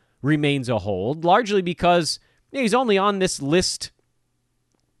Batum remains a hold, largely because he's only on this list.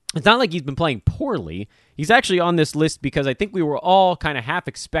 It's not like he's been playing poorly. He's actually on this list because I think we were all kind of half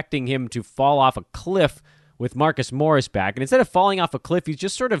expecting him to fall off a cliff with Marcus Morris back. And instead of falling off a cliff, he's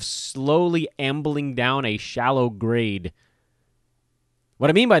just sort of slowly ambling down a shallow grade.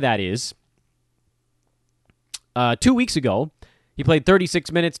 What I mean by that is, 2 weeks ago, he played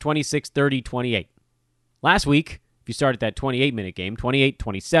 36 minutes, 26, 30, 28. Last week, if you start at that 28-minute game, 28,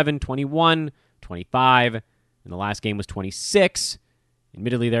 27, 21, 25, and the last game was 26.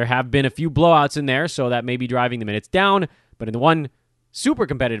 Admittedly, there have been a few blowouts in there, so that may be driving the minutes down, but in the one super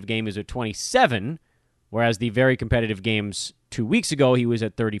competitive game, he was at 27, whereas the very competitive games 2 weeks ago, he was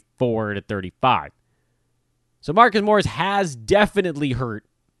at 34 to 35. So Marcus Morris has definitely hurt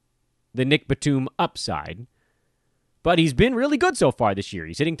the Nick Batum upside, but he's been really good so far this year.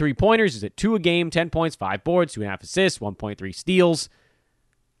 He's hitting 3-pointers. He's at 2 a game, 10 points, 5 boards, 2.5 assists, 1.3 steals.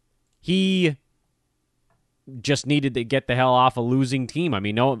 He just needed to get the hell off a losing team. I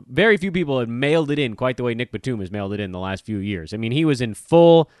mean, very few people have mailed it in quite the way Nick Batum has mailed it in the last few years. I mean, he was in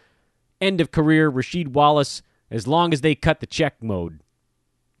full end-of-career Rasheed Wallace as long as they cut the check mode.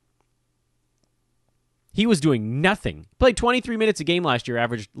 He was doing nothing. Played 23 minutes a game last year,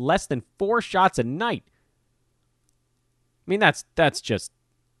 averaged less than 4 shots a night. I mean, that's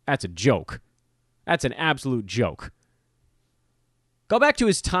a joke. That's an absolute joke. Go back to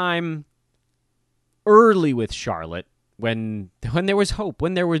his time early with Charlotte when there was hope,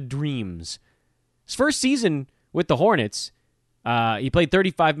 when there were dreams. His first season with the Hornets, he played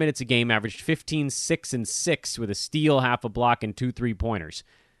 35 minutes a game, averaged 15, 6, and 6 with a steal, half a block, and 2 3-pointers.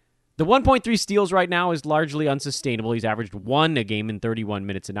 The 1.3 steals right now is largely unsustainable. He's averaged 1 a game in 31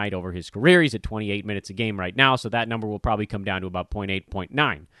 minutes a night over his career. He's at 28 minutes a game right now, so that number will probably come down to about 0.8,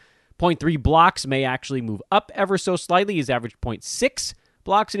 0.9. 0.3 blocks may actually move up ever so slightly. He's averaged 0.6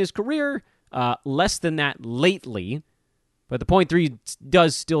 blocks in his career, less than that lately, but the 0.3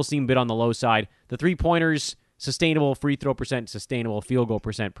 does still seem a bit on the low side. The 3-pointers, sustainable. Free throw percent, sustainable. Field goal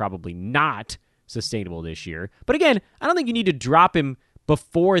percent, probably not sustainable this year. But again, I don't think you need to drop him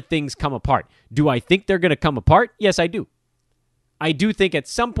before things come apart. Do I think they're going to come apart? Yes, I do. I do think at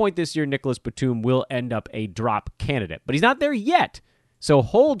some point this year, Nicholas Batum will end up a drop candidate, but he's not there yet. So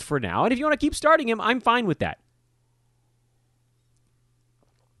hold for now, and if you want to keep starting him, I'm fine with that.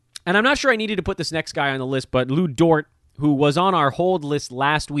 And I'm not sure I needed to put this next guy on the list, but Lou Dort, who was on our hold list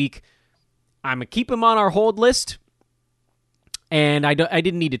last week, I'm going to keep him on our hold list, and I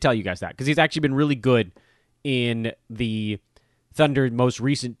didn't need to tell you guys that, because he's actually been really good in the Thunder most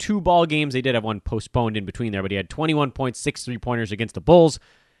recent 2 ball games. They did have one postponed in between there, but he had 21 points, 6 3-pointers against the Bulls,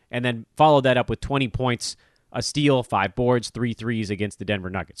 and then followed that up with 20 points, a steal, 5 boards, 3 threes against the Denver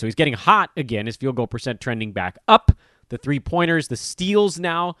Nuggets. So he's getting hot again. His field goal percent trending back up. The 3-pointers, the steals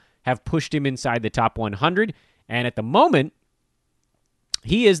now have pushed him inside the top 100, and at the moment,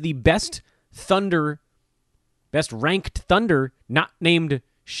 he is the best ranked Thunder, not named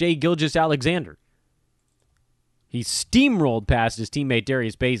Shai Gilgeous-Alexander. He steamrolled past his teammate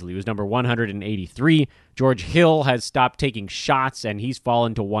Darius Bazley, who was number 183. George Hill has stopped taking shots, and he's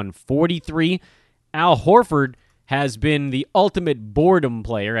fallen to 143. Al Horford has been the ultimate boredom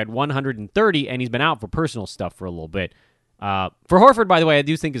player at 130, and he's been out for personal stuff for a little bit. For Horford, by the way, I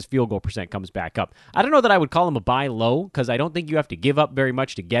do think his field goal percent comes back up. I don't know that I would call him a buy low, because I don't think you have to give up very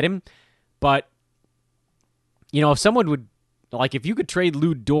much to get him. But, if someone would, if you could trade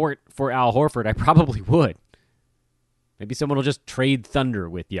Lou Dort for Al Horford, I probably would. Maybe someone will just trade Thunder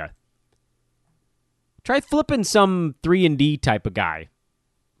with you. Try flipping some 3-and-D type of guy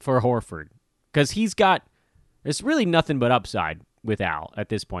for Horford, because there's really nothing but upside with Al at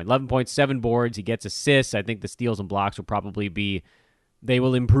this point. 11.7 boards, he gets assists. I think the steals and blocks they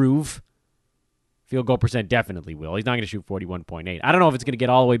will improve. Field goal percent definitely will. He's not going to shoot 41.8. I don't know if it's going to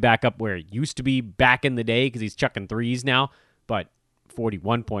get all the way back up where it used to be back in the day, because he's chucking threes now, but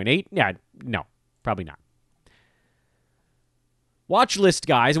 41.8? Yeah, no, probably not. Watch list,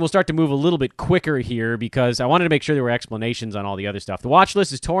 guys, and we'll start to move a little bit quicker here because I wanted to make sure there were explanations on all the other stuff. The watch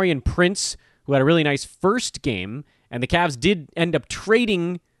list is Taurean Prince, who had a really nice first game, and the Cavs did end up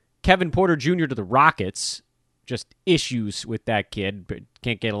trading Kevin Porter Jr. to the Rockets. Just issues with that kid, but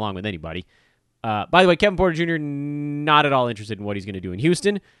can't get along with anybody. By the way, Kevin Porter Jr. not at all interested in what he's going to do in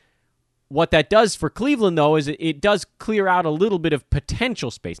Houston. What that does for Cleveland, though, is it does clear out a little bit of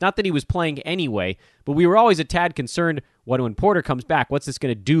potential space. Not that he was playing anyway, but we were always a tad concerned when Porter comes back, what's this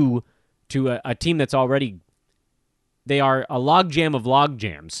going to do to a team that's already... They are a logjam of log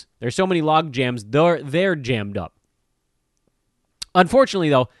jams. There's so many log jams, they're jammed up. Unfortunately,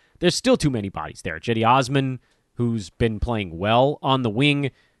 though, there's still too many bodies there. Cedi Osman, who's been playing well on the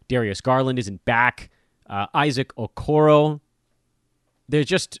wing. Darius Garland isn't back. Isaac Okoro. There's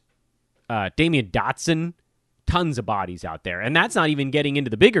just... Damian Dotson, tons of bodies out there. And that's not even getting into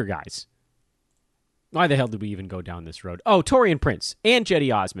the bigger guys. Why the hell did we even go down this road? Oh, Taurean Prince and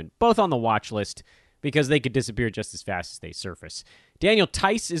Cedi Osman, both on the watch list because they could disappear just as fast as they surface. Daniel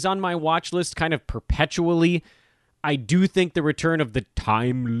Tice is on my watch list kind of perpetually. I do think the return of the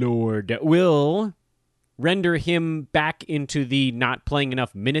Time Lord will render him back into the not playing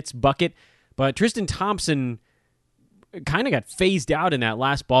enough minutes bucket. But Tristan Thompson kind of got phased out in that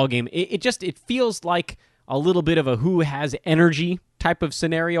last ball game. It feels like a little bit of a who has energy type of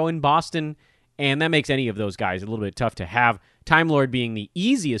scenario in Boston, and that makes any of those guys a little bit tough to have. Time Lord being the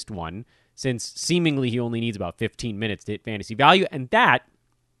easiest one, since seemingly he only needs about 15 minutes to hit fantasy value, and that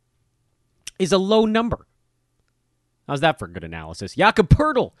is a low number. How's that for good analysis? Jakob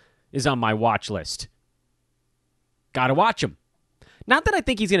Poeltl is on my watch list. Gotta watch him. Not that I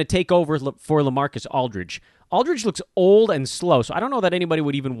think he's going to take over for LaMarcus Aldridge. Aldridge looks old and slow, so I don't know that anybody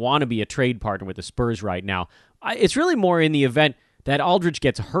would even want to be a trade partner with the Spurs right now. It's really more in the event that Aldridge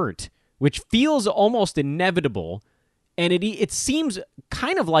gets hurt, which feels almost inevitable, and it seems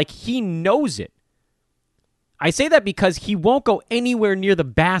kind of like he knows it. I say that because he won't go anywhere near the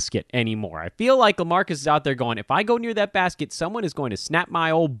basket anymore. I feel like LaMarcus is out there going, if I go near that basket, someone is going to snap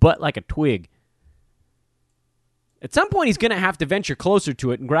my old butt like a twig. At some point, he's going to have to venture closer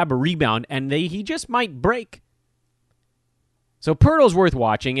to it and grab a rebound, and he just might break. So Poeltl's worth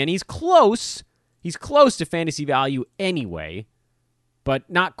watching, and he's close. He's close to fantasy value anyway, but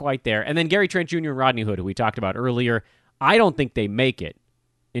not quite there. And then Gary Trent Jr. and Rodney Hood, who we talked about earlier, I don't think they make it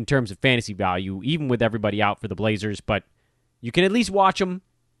in terms of fantasy value, even with everybody out for the Blazers, but you can at least watch them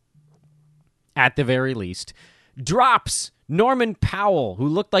at the very least. Drops. Norman Powell, who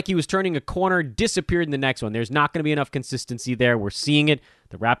looked like he was turning a corner, disappeared in the next one. There's not going to be enough consistency there. We're seeing it.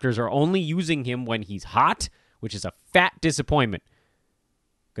 The Raptors are only using him when he's hot, which is a fat disappointment.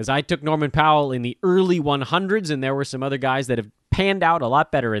 Because I took Norman Powell in the early 100s, and there were some other guys that have panned out a lot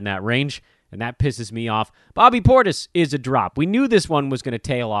better in that range, and that pisses me off. Bobby Portis is a drop. We knew this one was going to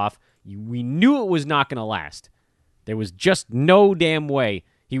tail off. We knew it was not going to last. There was just no damn way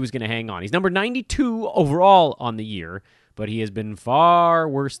he was going to hang on. He's number 92 overall on the year, but he has been far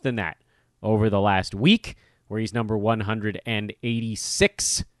worse than that over the last week, where he's number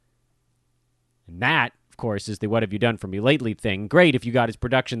 186. And that, of course, is the what have you done for me lately thing. Great if you got his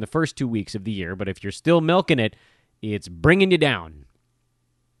production the first 2 weeks of the year, but if you're still milking it, it's bringing you down.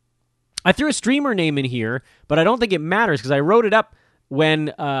 I threw a streamer name in here, but I don't think it matters because I wrote it up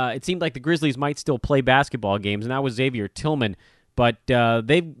when it seemed like the Grizzlies might still play basketball games, and that was Xavier Tillman. But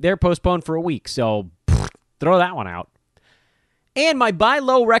they're postponed for a week, so throw that one out. And my buy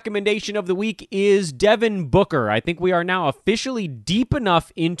low recommendation of the week is Devin Booker. I think we are now officially deep enough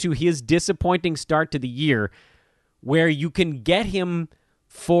into his disappointing start to the year where you can get him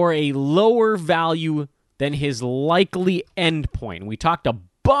for a lower value than his likely end point. We talked a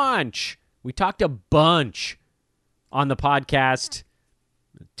bunch on the podcast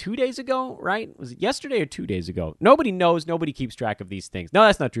 2 days ago, right? Was it yesterday or 2 days ago? Nobody knows. Nobody keeps track of these things. No,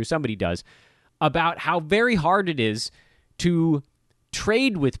 that's not true. Somebody does. About how very hard it is to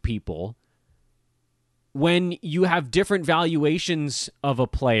trade with people when you have different valuations of a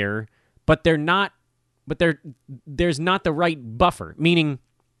player, but there's not the right buffer. Meaning,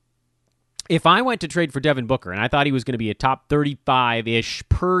 if I went to trade for Devin Booker and I thought he was going to be a top 35-ish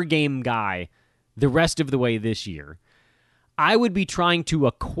per game guy the rest of the way this year, I would be trying to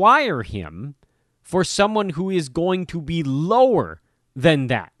acquire him for someone who is going to be lower than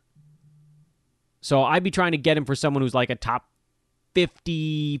that. So I'd be trying to get him for someone who's like a top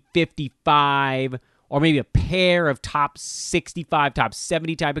 50, 55, or maybe a pair of top 65, top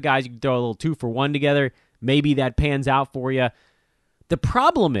 70 type of guys. You can throw a little 2-for-1 together. Maybe that pans out for you. The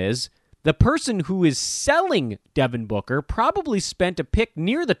problem is the person who is selling Devin Booker probably spent a pick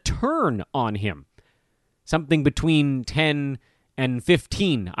near the turn on him. Something between 10 and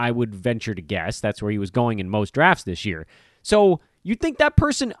 15, I would venture to guess. That's where he was going in most drafts this year. So you'd think that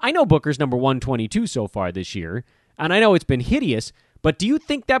person, I know Booker's number 122 so far this year, and I know it's been hideous, but do you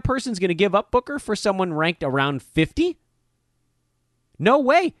think that person's going to give up Booker for someone ranked around 50? No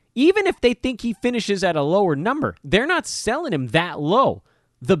way. Even if they think he finishes at a lower number, they're not selling him that low.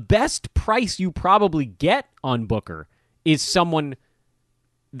 The best price you probably get on Booker is someone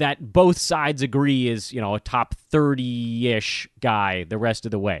that both sides agree is, a top 30-ish guy the rest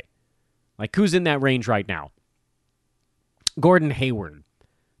of the way. Like, who's in that range right now? Gordon Hayward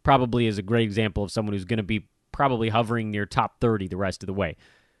probably is a great example of someone who's going to be probably hovering near top 30 the rest of the way.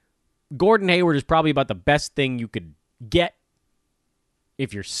 Gordon Hayward is probably about the best thing you could get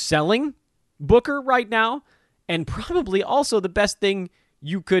if you're selling Booker right now, and probably also the best thing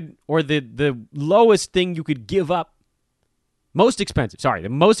you could, or the lowest thing you could give up. The most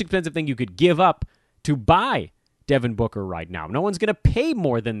expensive thing you could give up to buy Devin Booker right now. No one's going to pay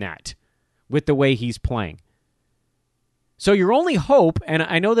more than that with the way he's playing. So your only hope, and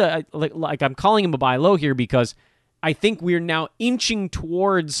I know that like I'm calling him a buy low here because I think we're now inching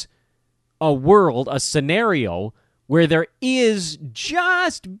towards a scenario where there is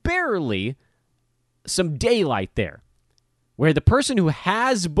just barely some daylight there, where the person who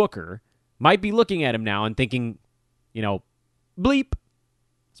has Booker might be looking at him now and thinking, bleep,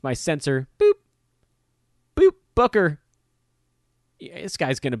 it's my sensor, boop, boop, Booker. This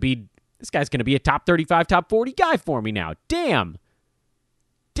guy's going to be a top 35, top 40 guy for me now. Damn.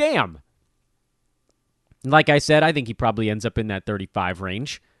 Like I said, I think he probably ends up in that 35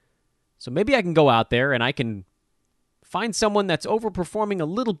 range. So maybe I can go out there and I can find someone that's overperforming a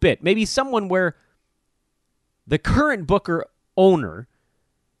little bit. Maybe someone where the current Booker owner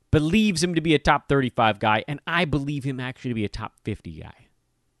believes him to be a top 35 guy, and I believe him actually to be a top 50 guy.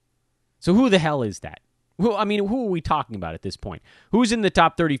 So who the hell is that? Who are we talking about at this point? Who's in the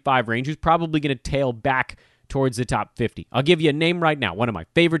top 35 range? Who's probably going to tail back towards the top 50? I'll give you a name right now. One of my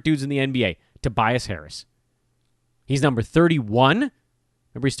favorite dudes in the NBA, Tobias Harris. He's number 31.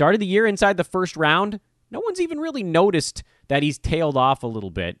 Remember, he started the year inside the first round. No one's even really noticed that he's tailed off a little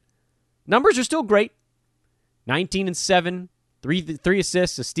bit. Numbers are still great. 19 and 7, three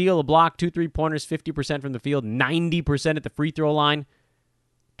assists, a steal, a block, 2 3-pointers, 50% from the field, 90% at the free throw line.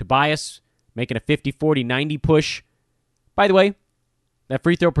 Tobias making a 50-40-90 push. By the way, that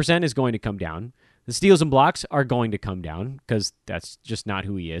free throw percent is going to come down. The steals and blocks are going to come down because that's just not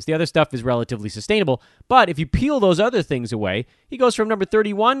who he is. The other stuff is relatively sustainable. But if you peel those other things away, he goes from number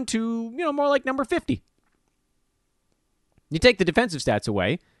 31 to, more like number 50. You take the defensive stats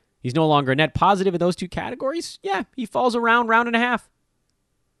away, he's no longer a net positive in those two categories. Yeah, he falls around round and a half.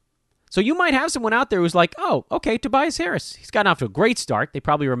 So you might have someone out there who's like, oh, okay, Tobias Harris. He's gotten off to a great start. They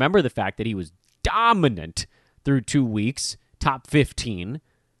probably remember the fact that he was dominant through 2 weeks, top 15,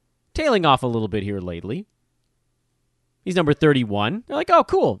 tailing off a little bit here lately. He's number 31. They're like, oh,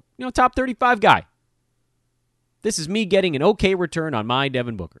 cool, top 35 guy. This is me getting an okay return on my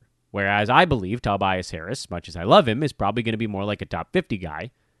Devin Booker. Whereas I believe Tobias Harris, much as I love him, is probably going to be more like a top 50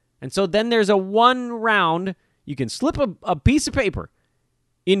 guy. And so then there's a one round, you can slip a piece of paper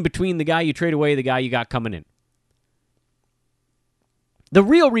in between the guy you trade away, the guy you got coming in. The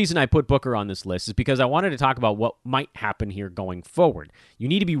real reason I put Booker on this list is because I wanted to talk about what might happen here going forward. You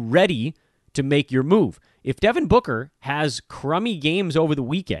need to be ready to make your move. If Devin Booker has crummy games over the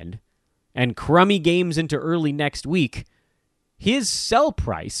weekend and crummy games into early next week, his sell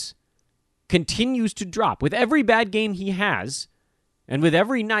price continues to drop. With every bad game he has, and with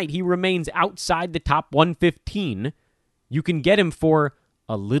every night he remains outside the top 115, you can get him for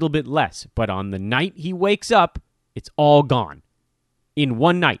a little bit less. But on the night he wakes up, it's all gone. In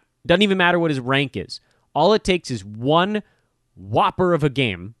one night. Doesn't even matter what his rank is. All it takes is one whopper of a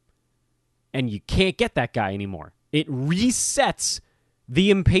game, and you can't get that guy anymore. It resets the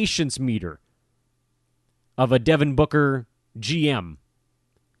impatience meter of a Devin Booker GM.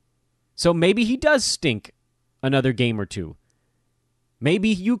 So maybe he does stink another game or two. Maybe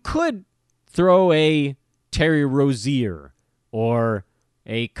you could throw a Terry Rozier or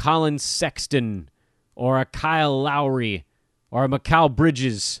a Colin Sexton or a Kyle Lowry or a Mikal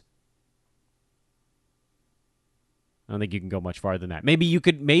Bridges. I don't think you can go much farther than that. Maybe you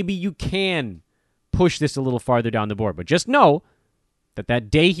can push this a little farther down the board, but just know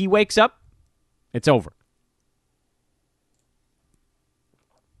that day he wakes up, it's over.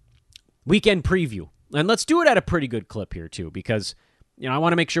 Weekend preview. And let's do it at a pretty good clip here, too, because I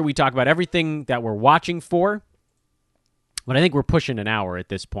want to make sure we talk about everything that we're watching for. But I think we're pushing an hour at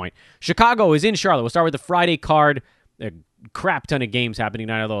this point. Chicago is in Charlotte. We'll start with the Friday card. A crap ton of games happening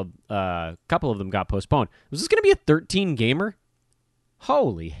tonight, although a couple of them got postponed. Was this going to be a 13-gamer?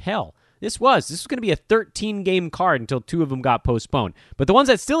 Holy hell. This was going to be a 13-game card until 2 of them got postponed. But the ones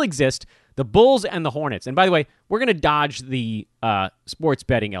that still exist, the Bulls and the Hornets. And by the way, we're going to dodge the sports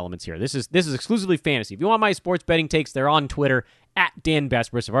betting elements here. This is exclusively fantasy. If you want my sports betting takes, they're on Twitter at Dan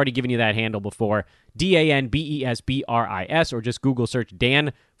Besbris. I've already given you that handle before. DanBesbris, or just Google search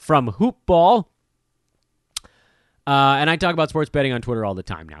Dan from Hoopball. And I talk about sports betting on Twitter all the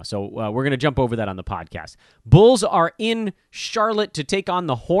time now. So we're going to jump over that on the podcast. Bulls are in Charlotte to take on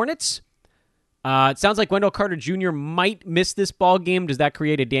the Hornets. It sounds like Wendell Carter Jr. might miss this ball game. Does that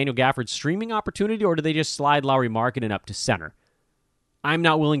create a Daniel Gafford streaming opportunity, or do they just slide Lauri Markkanen up to center? I'm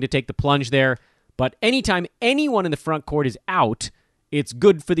not willing to take the plunge there, but anytime anyone in the front court is out, it's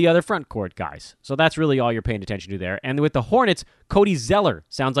good for the other front court guys. So that's really all you're paying attention to there. And with the Hornets, Cody Zeller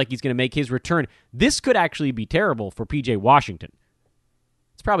sounds like he's going to make his return. This could actually be terrible for P.J. Washington.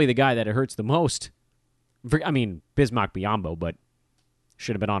 It's probably the guy that it hurts the most. I mean, Bismack Biyombo, but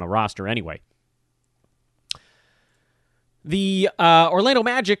should have been on a roster anyway. The Orlando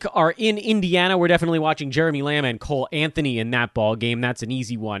Magic are in Indiana. We're definitely watching Jeremy Lamb and Cole Anthony in that ball game. That's an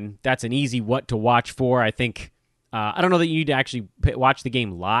easy one. That's an easy what to watch for. I think, I don't know that you need to actually watch the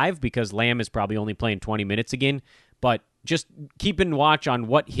game live because Lamb is probably only playing 20 minutes again, but just keep in watch on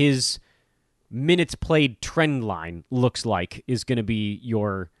what his minutes played trend line looks like is going to be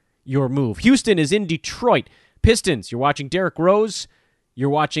your move. Houston is in Detroit. Pistons, you're watching Derrick Rose.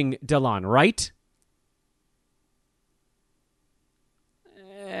 You're watching Delon Wright.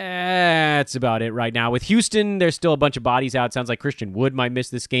 That's about it right now. With Houston, there's still a bunch of bodies out. Sounds like Christian Wood might miss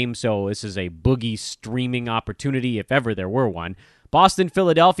this game, so this is a boogie streaming opportunity if ever there were one. Boston,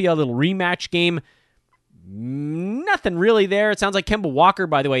 Philadelphia, a little rematch game. Nothing really there. It sounds like Kemba Walker,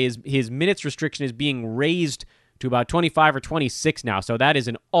 by the way, his minutes restriction is being raised to about 25 or 26 now, so that is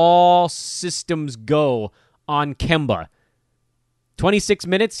an all systems go on Kemba. 26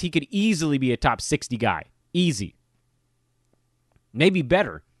 minutes, he could easily be a top 60 guy. Easy. Maybe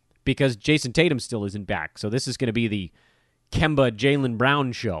better, because Jason Tatum still isn't back. So this is going to be the Kemba Jaylen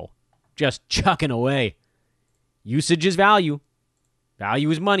Brown show. Just chucking away. Usage is value. Value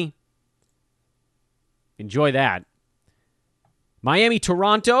is money. Enjoy that. Miami,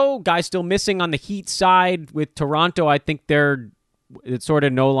 Toronto. Guys still missing on the Heat side. With Toronto, I think it's sort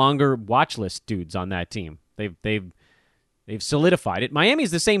of no longer watch list dudes on that team. They've solidified it.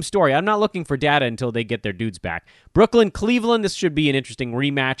 Miami's the same story. I'm not looking for data until they get their dudes back. Brooklyn, Cleveland. This should be an interesting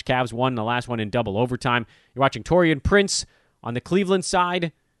rematch. Cavs won the last one in double overtime. You're watching Taurean Prince on the Cleveland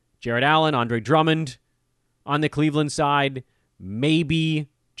side. Jarrett Allen, Andre Drummond on the Cleveland side. Maybe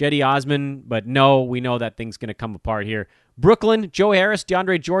Cedi Osman, but no, we know that thing's going to come apart here. Brooklyn, Joe Harris,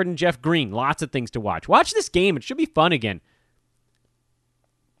 DeAndre Jordan, Jeff Green. Lots of things to watch. Watch this game. It should be fun again.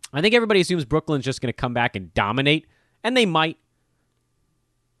 I think everybody assumes Brooklyn's just going to come back and dominate. And they might.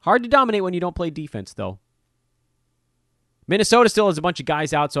 Hard to dominate when you don't play defense, though. Minnesota still has a bunch of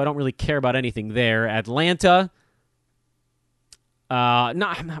guys out, so I don't really care about anything there. Atlanta, I'm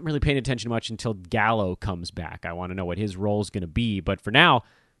not really paying attention much until Gallo comes back. I want to know what his role is going to be. But for now,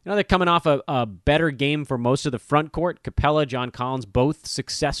 they're coming off a better game for most of the front court. Capella, John Collins, both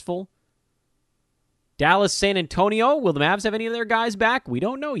successful. Dallas, San Antonio. Will the Mavs have any of their guys back? We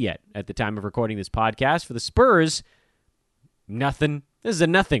don't know yet at the time of recording this podcast. For the Spurs, nothing. This is a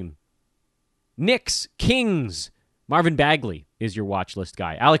nothing. Knicks, Kings. Marvin Bagley is your watch list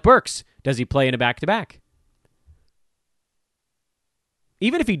guy. Alec Burks, does he play in a back-to-back?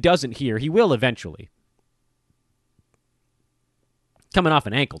 Even if he doesn't here, he will eventually. Coming off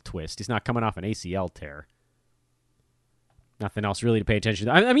an ankle twist. He's not coming off an ACL tear. Nothing else really to pay attention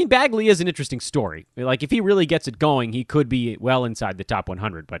to. I mean, Bagley is an interesting story. Like, if he really gets it going, he could be well inside the top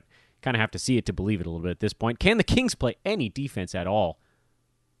 100, but kind of have to see it to believe it a little bit at this point. Can the Kings play any defense at all?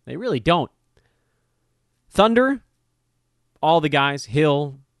 They really don't. Thunder, all the guys,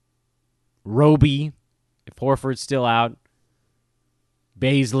 Hill, Roby, if Horford's still out,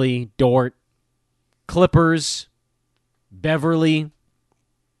 Baisley, Dort, Clippers, Beverly,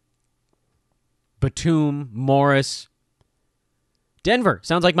 Batum, Morris. Denver,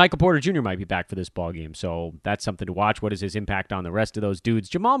 sounds like Michael Porter Jr. might be back for this ballgame, so that's something to watch. What is his impact on the rest of those dudes?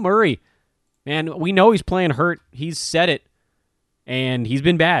 Jamal Murray, man, we know he's playing hurt. He's said it, and he's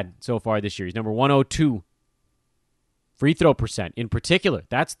been bad so far this year. He's number 102. Free throw percent in particular,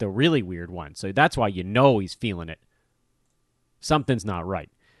 that's the really weird one. So that's why you know he's feeling it. Something's not right.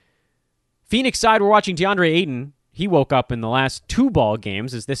 Phoenix side, we're watching DeAndre Ayton. He woke up in the last 2 ball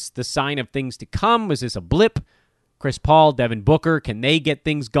games. Is this the sign of things to come? Was this a blip? Chris Paul, Devin Booker, can they get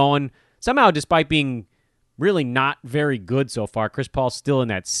things going? Somehow, despite being really not very good so far, Chris Paul's still in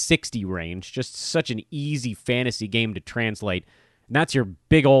that 60 range. Just such an easy fantasy game to translate. And that's your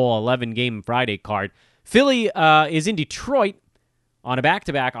big ol' 11-game Friday card. Philly is in Detroit on a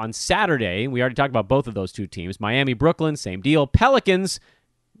back-to-back on Saturday. We already talked about both of those 2 teams. Miami, Brooklyn, same deal. Pelicans,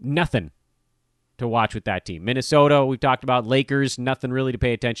 nothing to watch with that team. Minnesota, we've talked about. Lakers, nothing really to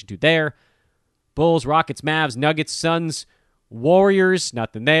pay attention to there. Bulls, Rockets, Mavs, Nuggets, Suns, Warriors,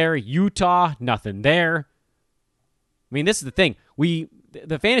 nothing there. Utah, nothing there. I mean, this is the thing.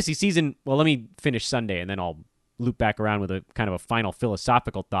 The fantasy season, well, let me finish Sunday, and then I'll loop back around with a kind of a final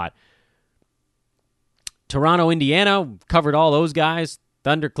philosophical thought. Toronto, Indiana, covered all those guys.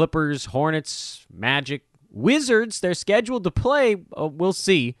 Thunder, Clippers, Hornets, Magic, Wizards, they're scheduled to play. We'll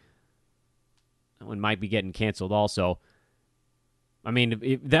see. That one might be getting canceled also. I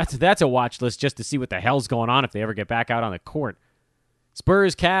mean, that's a watch list just to see what the hell's going on if they ever get back out on the court.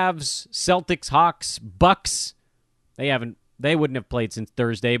 Spurs, Cavs, Celtics, Hawks, Bucks. They wouldn't have played since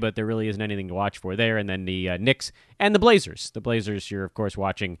Thursday, but there really isn't anything to watch for there. And then the Knicks and the Blazers. The Blazers, you're, of course,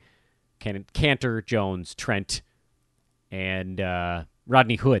 watching Cantor, Jones, Trent, and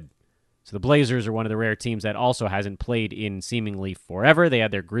Rodney Hood. So the Blazers are one of the rare teams that also hasn't played in seemingly forever. They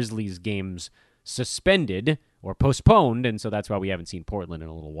had their Grizzlies games suspended or postponed, and so that's why we haven't seen Portland in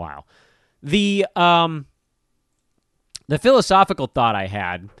a little while. The philosophical thought I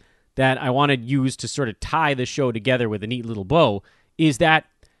had that I want to use to sort of tie the show together with a neat little bow is that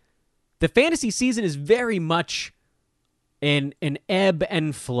the fantasy season is very much an ebb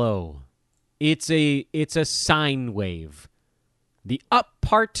and flow. It's a sine wave. The up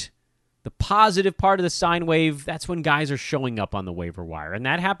part, the positive part of the sine wave, that's when guys are showing up on the waiver wire. And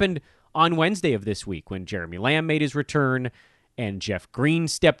that happened on Wednesday of this week when Jeremy Lamb made his return and Jeff Green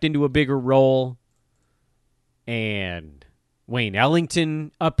stepped into a bigger role and Wayne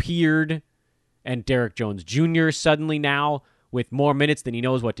Ellington appeared and Derek Jones Jr. suddenly now with more minutes than he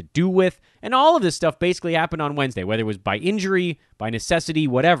knows what to do with. And all of this stuff basically happened on Wednesday, whether it was by injury, by necessity,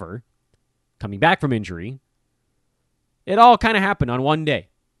 whatever, coming back from injury. It all kind of happened on one day.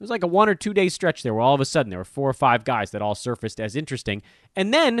 It was like a 1 or 2 day stretch there where all of a sudden there were 4 or 5 guys that all surfaced as interesting.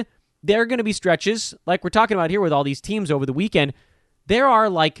 And then there are going to be stretches, like we're talking about here with all these teams over the weekend. There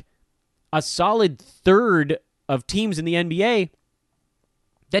are like a solid third of teams in the NBA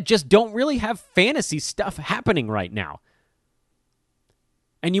that just don't really have fantasy stuff happening right now.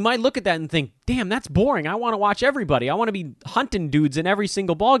 And you might look at that and think, damn, that's boring. I want to watch everybody. I want to be hunting dudes in every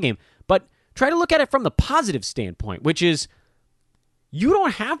single ballgame. But try to look at it from the positive standpoint, which is you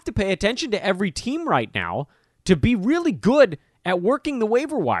don't have to pay attention to every team right now to be really good at working the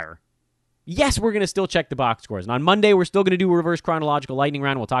waiver wire. Yes, we're going to still check the box scores. And on Monday, we're still going to do a reverse chronological lightning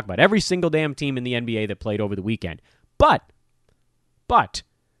round. We'll talk about every single damn team in the NBA that played over the weekend. But,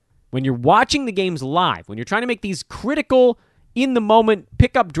 when you're watching the games live, when you're trying to make these critical, in-the-moment,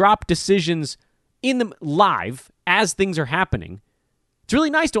 pick-up-drop decisions live as things are happening, it's really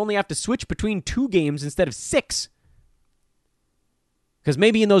nice to only have to switch between 2 games instead of 6. Because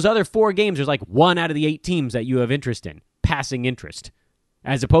maybe in those other 4 games, there's like 1 out of the 8 teams that you have interest in, passing interest.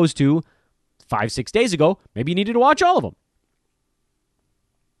 As opposed to 5-6 days ago, maybe you needed to watch all of them.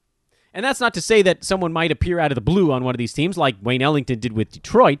 And that's not to say that someone might appear out of the blue on one of these teams like Wayne Ellington did with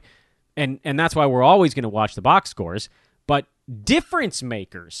Detroit, and that's why we're always going to watch the box scores. But difference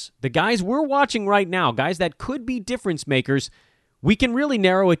makers, the guys we're watching right now, guys that could be difference makers, we can really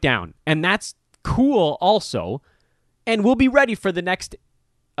narrow it down. And that's cool also. And we'll be ready for the next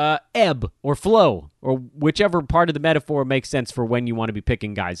ebb or flow, or whichever part of the metaphor makes sense for when you want to be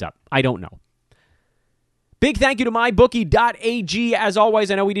picking guys up. I don't know. Big thank you to MyBookie.ag. As always,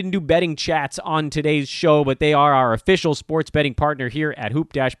 I know we didn't do betting chats on today's show, but they are our official sports betting partner here at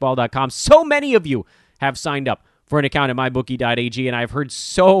hoop-ball.com. So many of you have signed up for an account at MyBookie.ag, and I've heard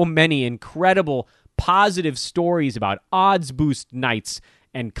so many incredible positive stories about odds boost nights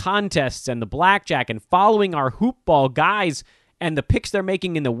and contests and the blackjack and following our hoop ball guys and the picks they're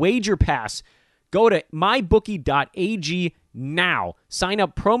making in the wager pass. Go to mybookie.ag now. Sign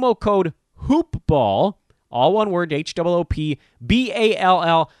up promo code HOOPBALL, all one word,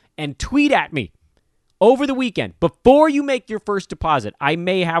 HOOPBALL, and tweet at me over the weekend. Before you make your first deposit, I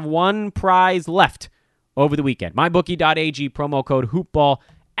may have one prize left over the weekend. MyBookie.ag, promo code HOOPBALL,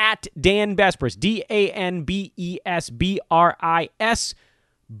 at Dan Besbris, DANBESBRIS.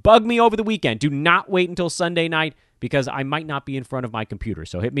 Bug me over the weekend. Do not wait until Sunday night because I might not be in front of my computer.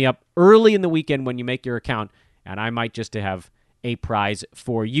 So hit me up early in the weekend when you make your account, and I might just have a prize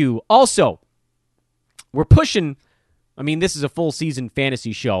for you. Also, we're pushing, this is a full season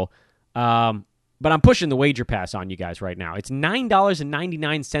fantasy show, but I'm pushing the wager pass on you guys right now. It's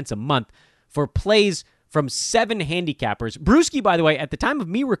 $9.99 a month for plays from 7 handicappers. Brewski, by the way, at the time of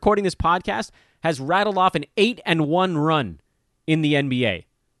me recording this podcast, has rattled off an 8-1 run in the NBA.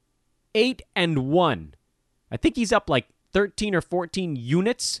 8-1. I think he's up like 13 or 14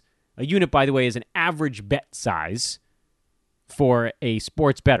 units. A unit, by the way, is an average bet size for a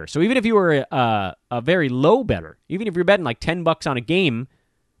sports bettor. So even if you were a very low bettor, even if you're betting like $10 on a game,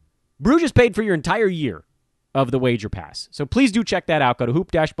 Brew just paid for your entire year of the wager pass. So please do check that out. Go to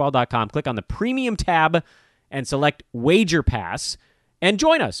hoop-ball.com, click on the premium tab, and select wager pass, and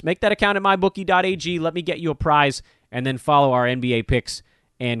join us. Make that account at mybookie.ag. Let me get you a prize, and then follow our NBA picks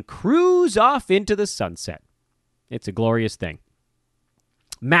and cruise off into the sunset. It's a glorious thing.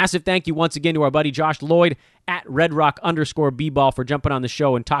 Massive thank you once again to our buddy Josh Lloyd at redrock_bball for jumping on the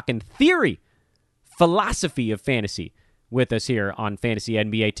show and talking theory, philosophy of fantasy with us here on Fantasy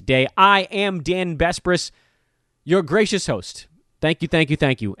NBA today. I am Dan Besbris, your gracious host. Thank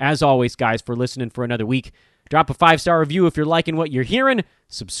you, as always, guys, for listening for another week. Drop a 5-star review if you're liking what you're hearing.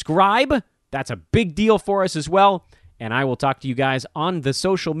 Subscribe. That's a big deal for us as well. And I will talk to you guys on the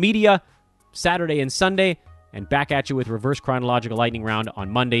social media Saturday and Sunday, and back at you with Reverse Chronological Lightning Round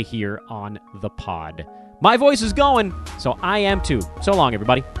on Monday here on the pod. My voice is going, so I am too. So long,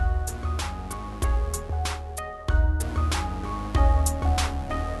 everybody.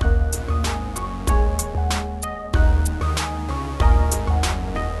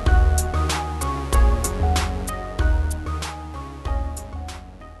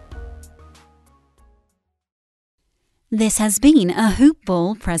 This has been a Hoop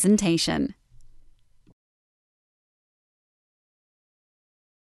Ball presentation.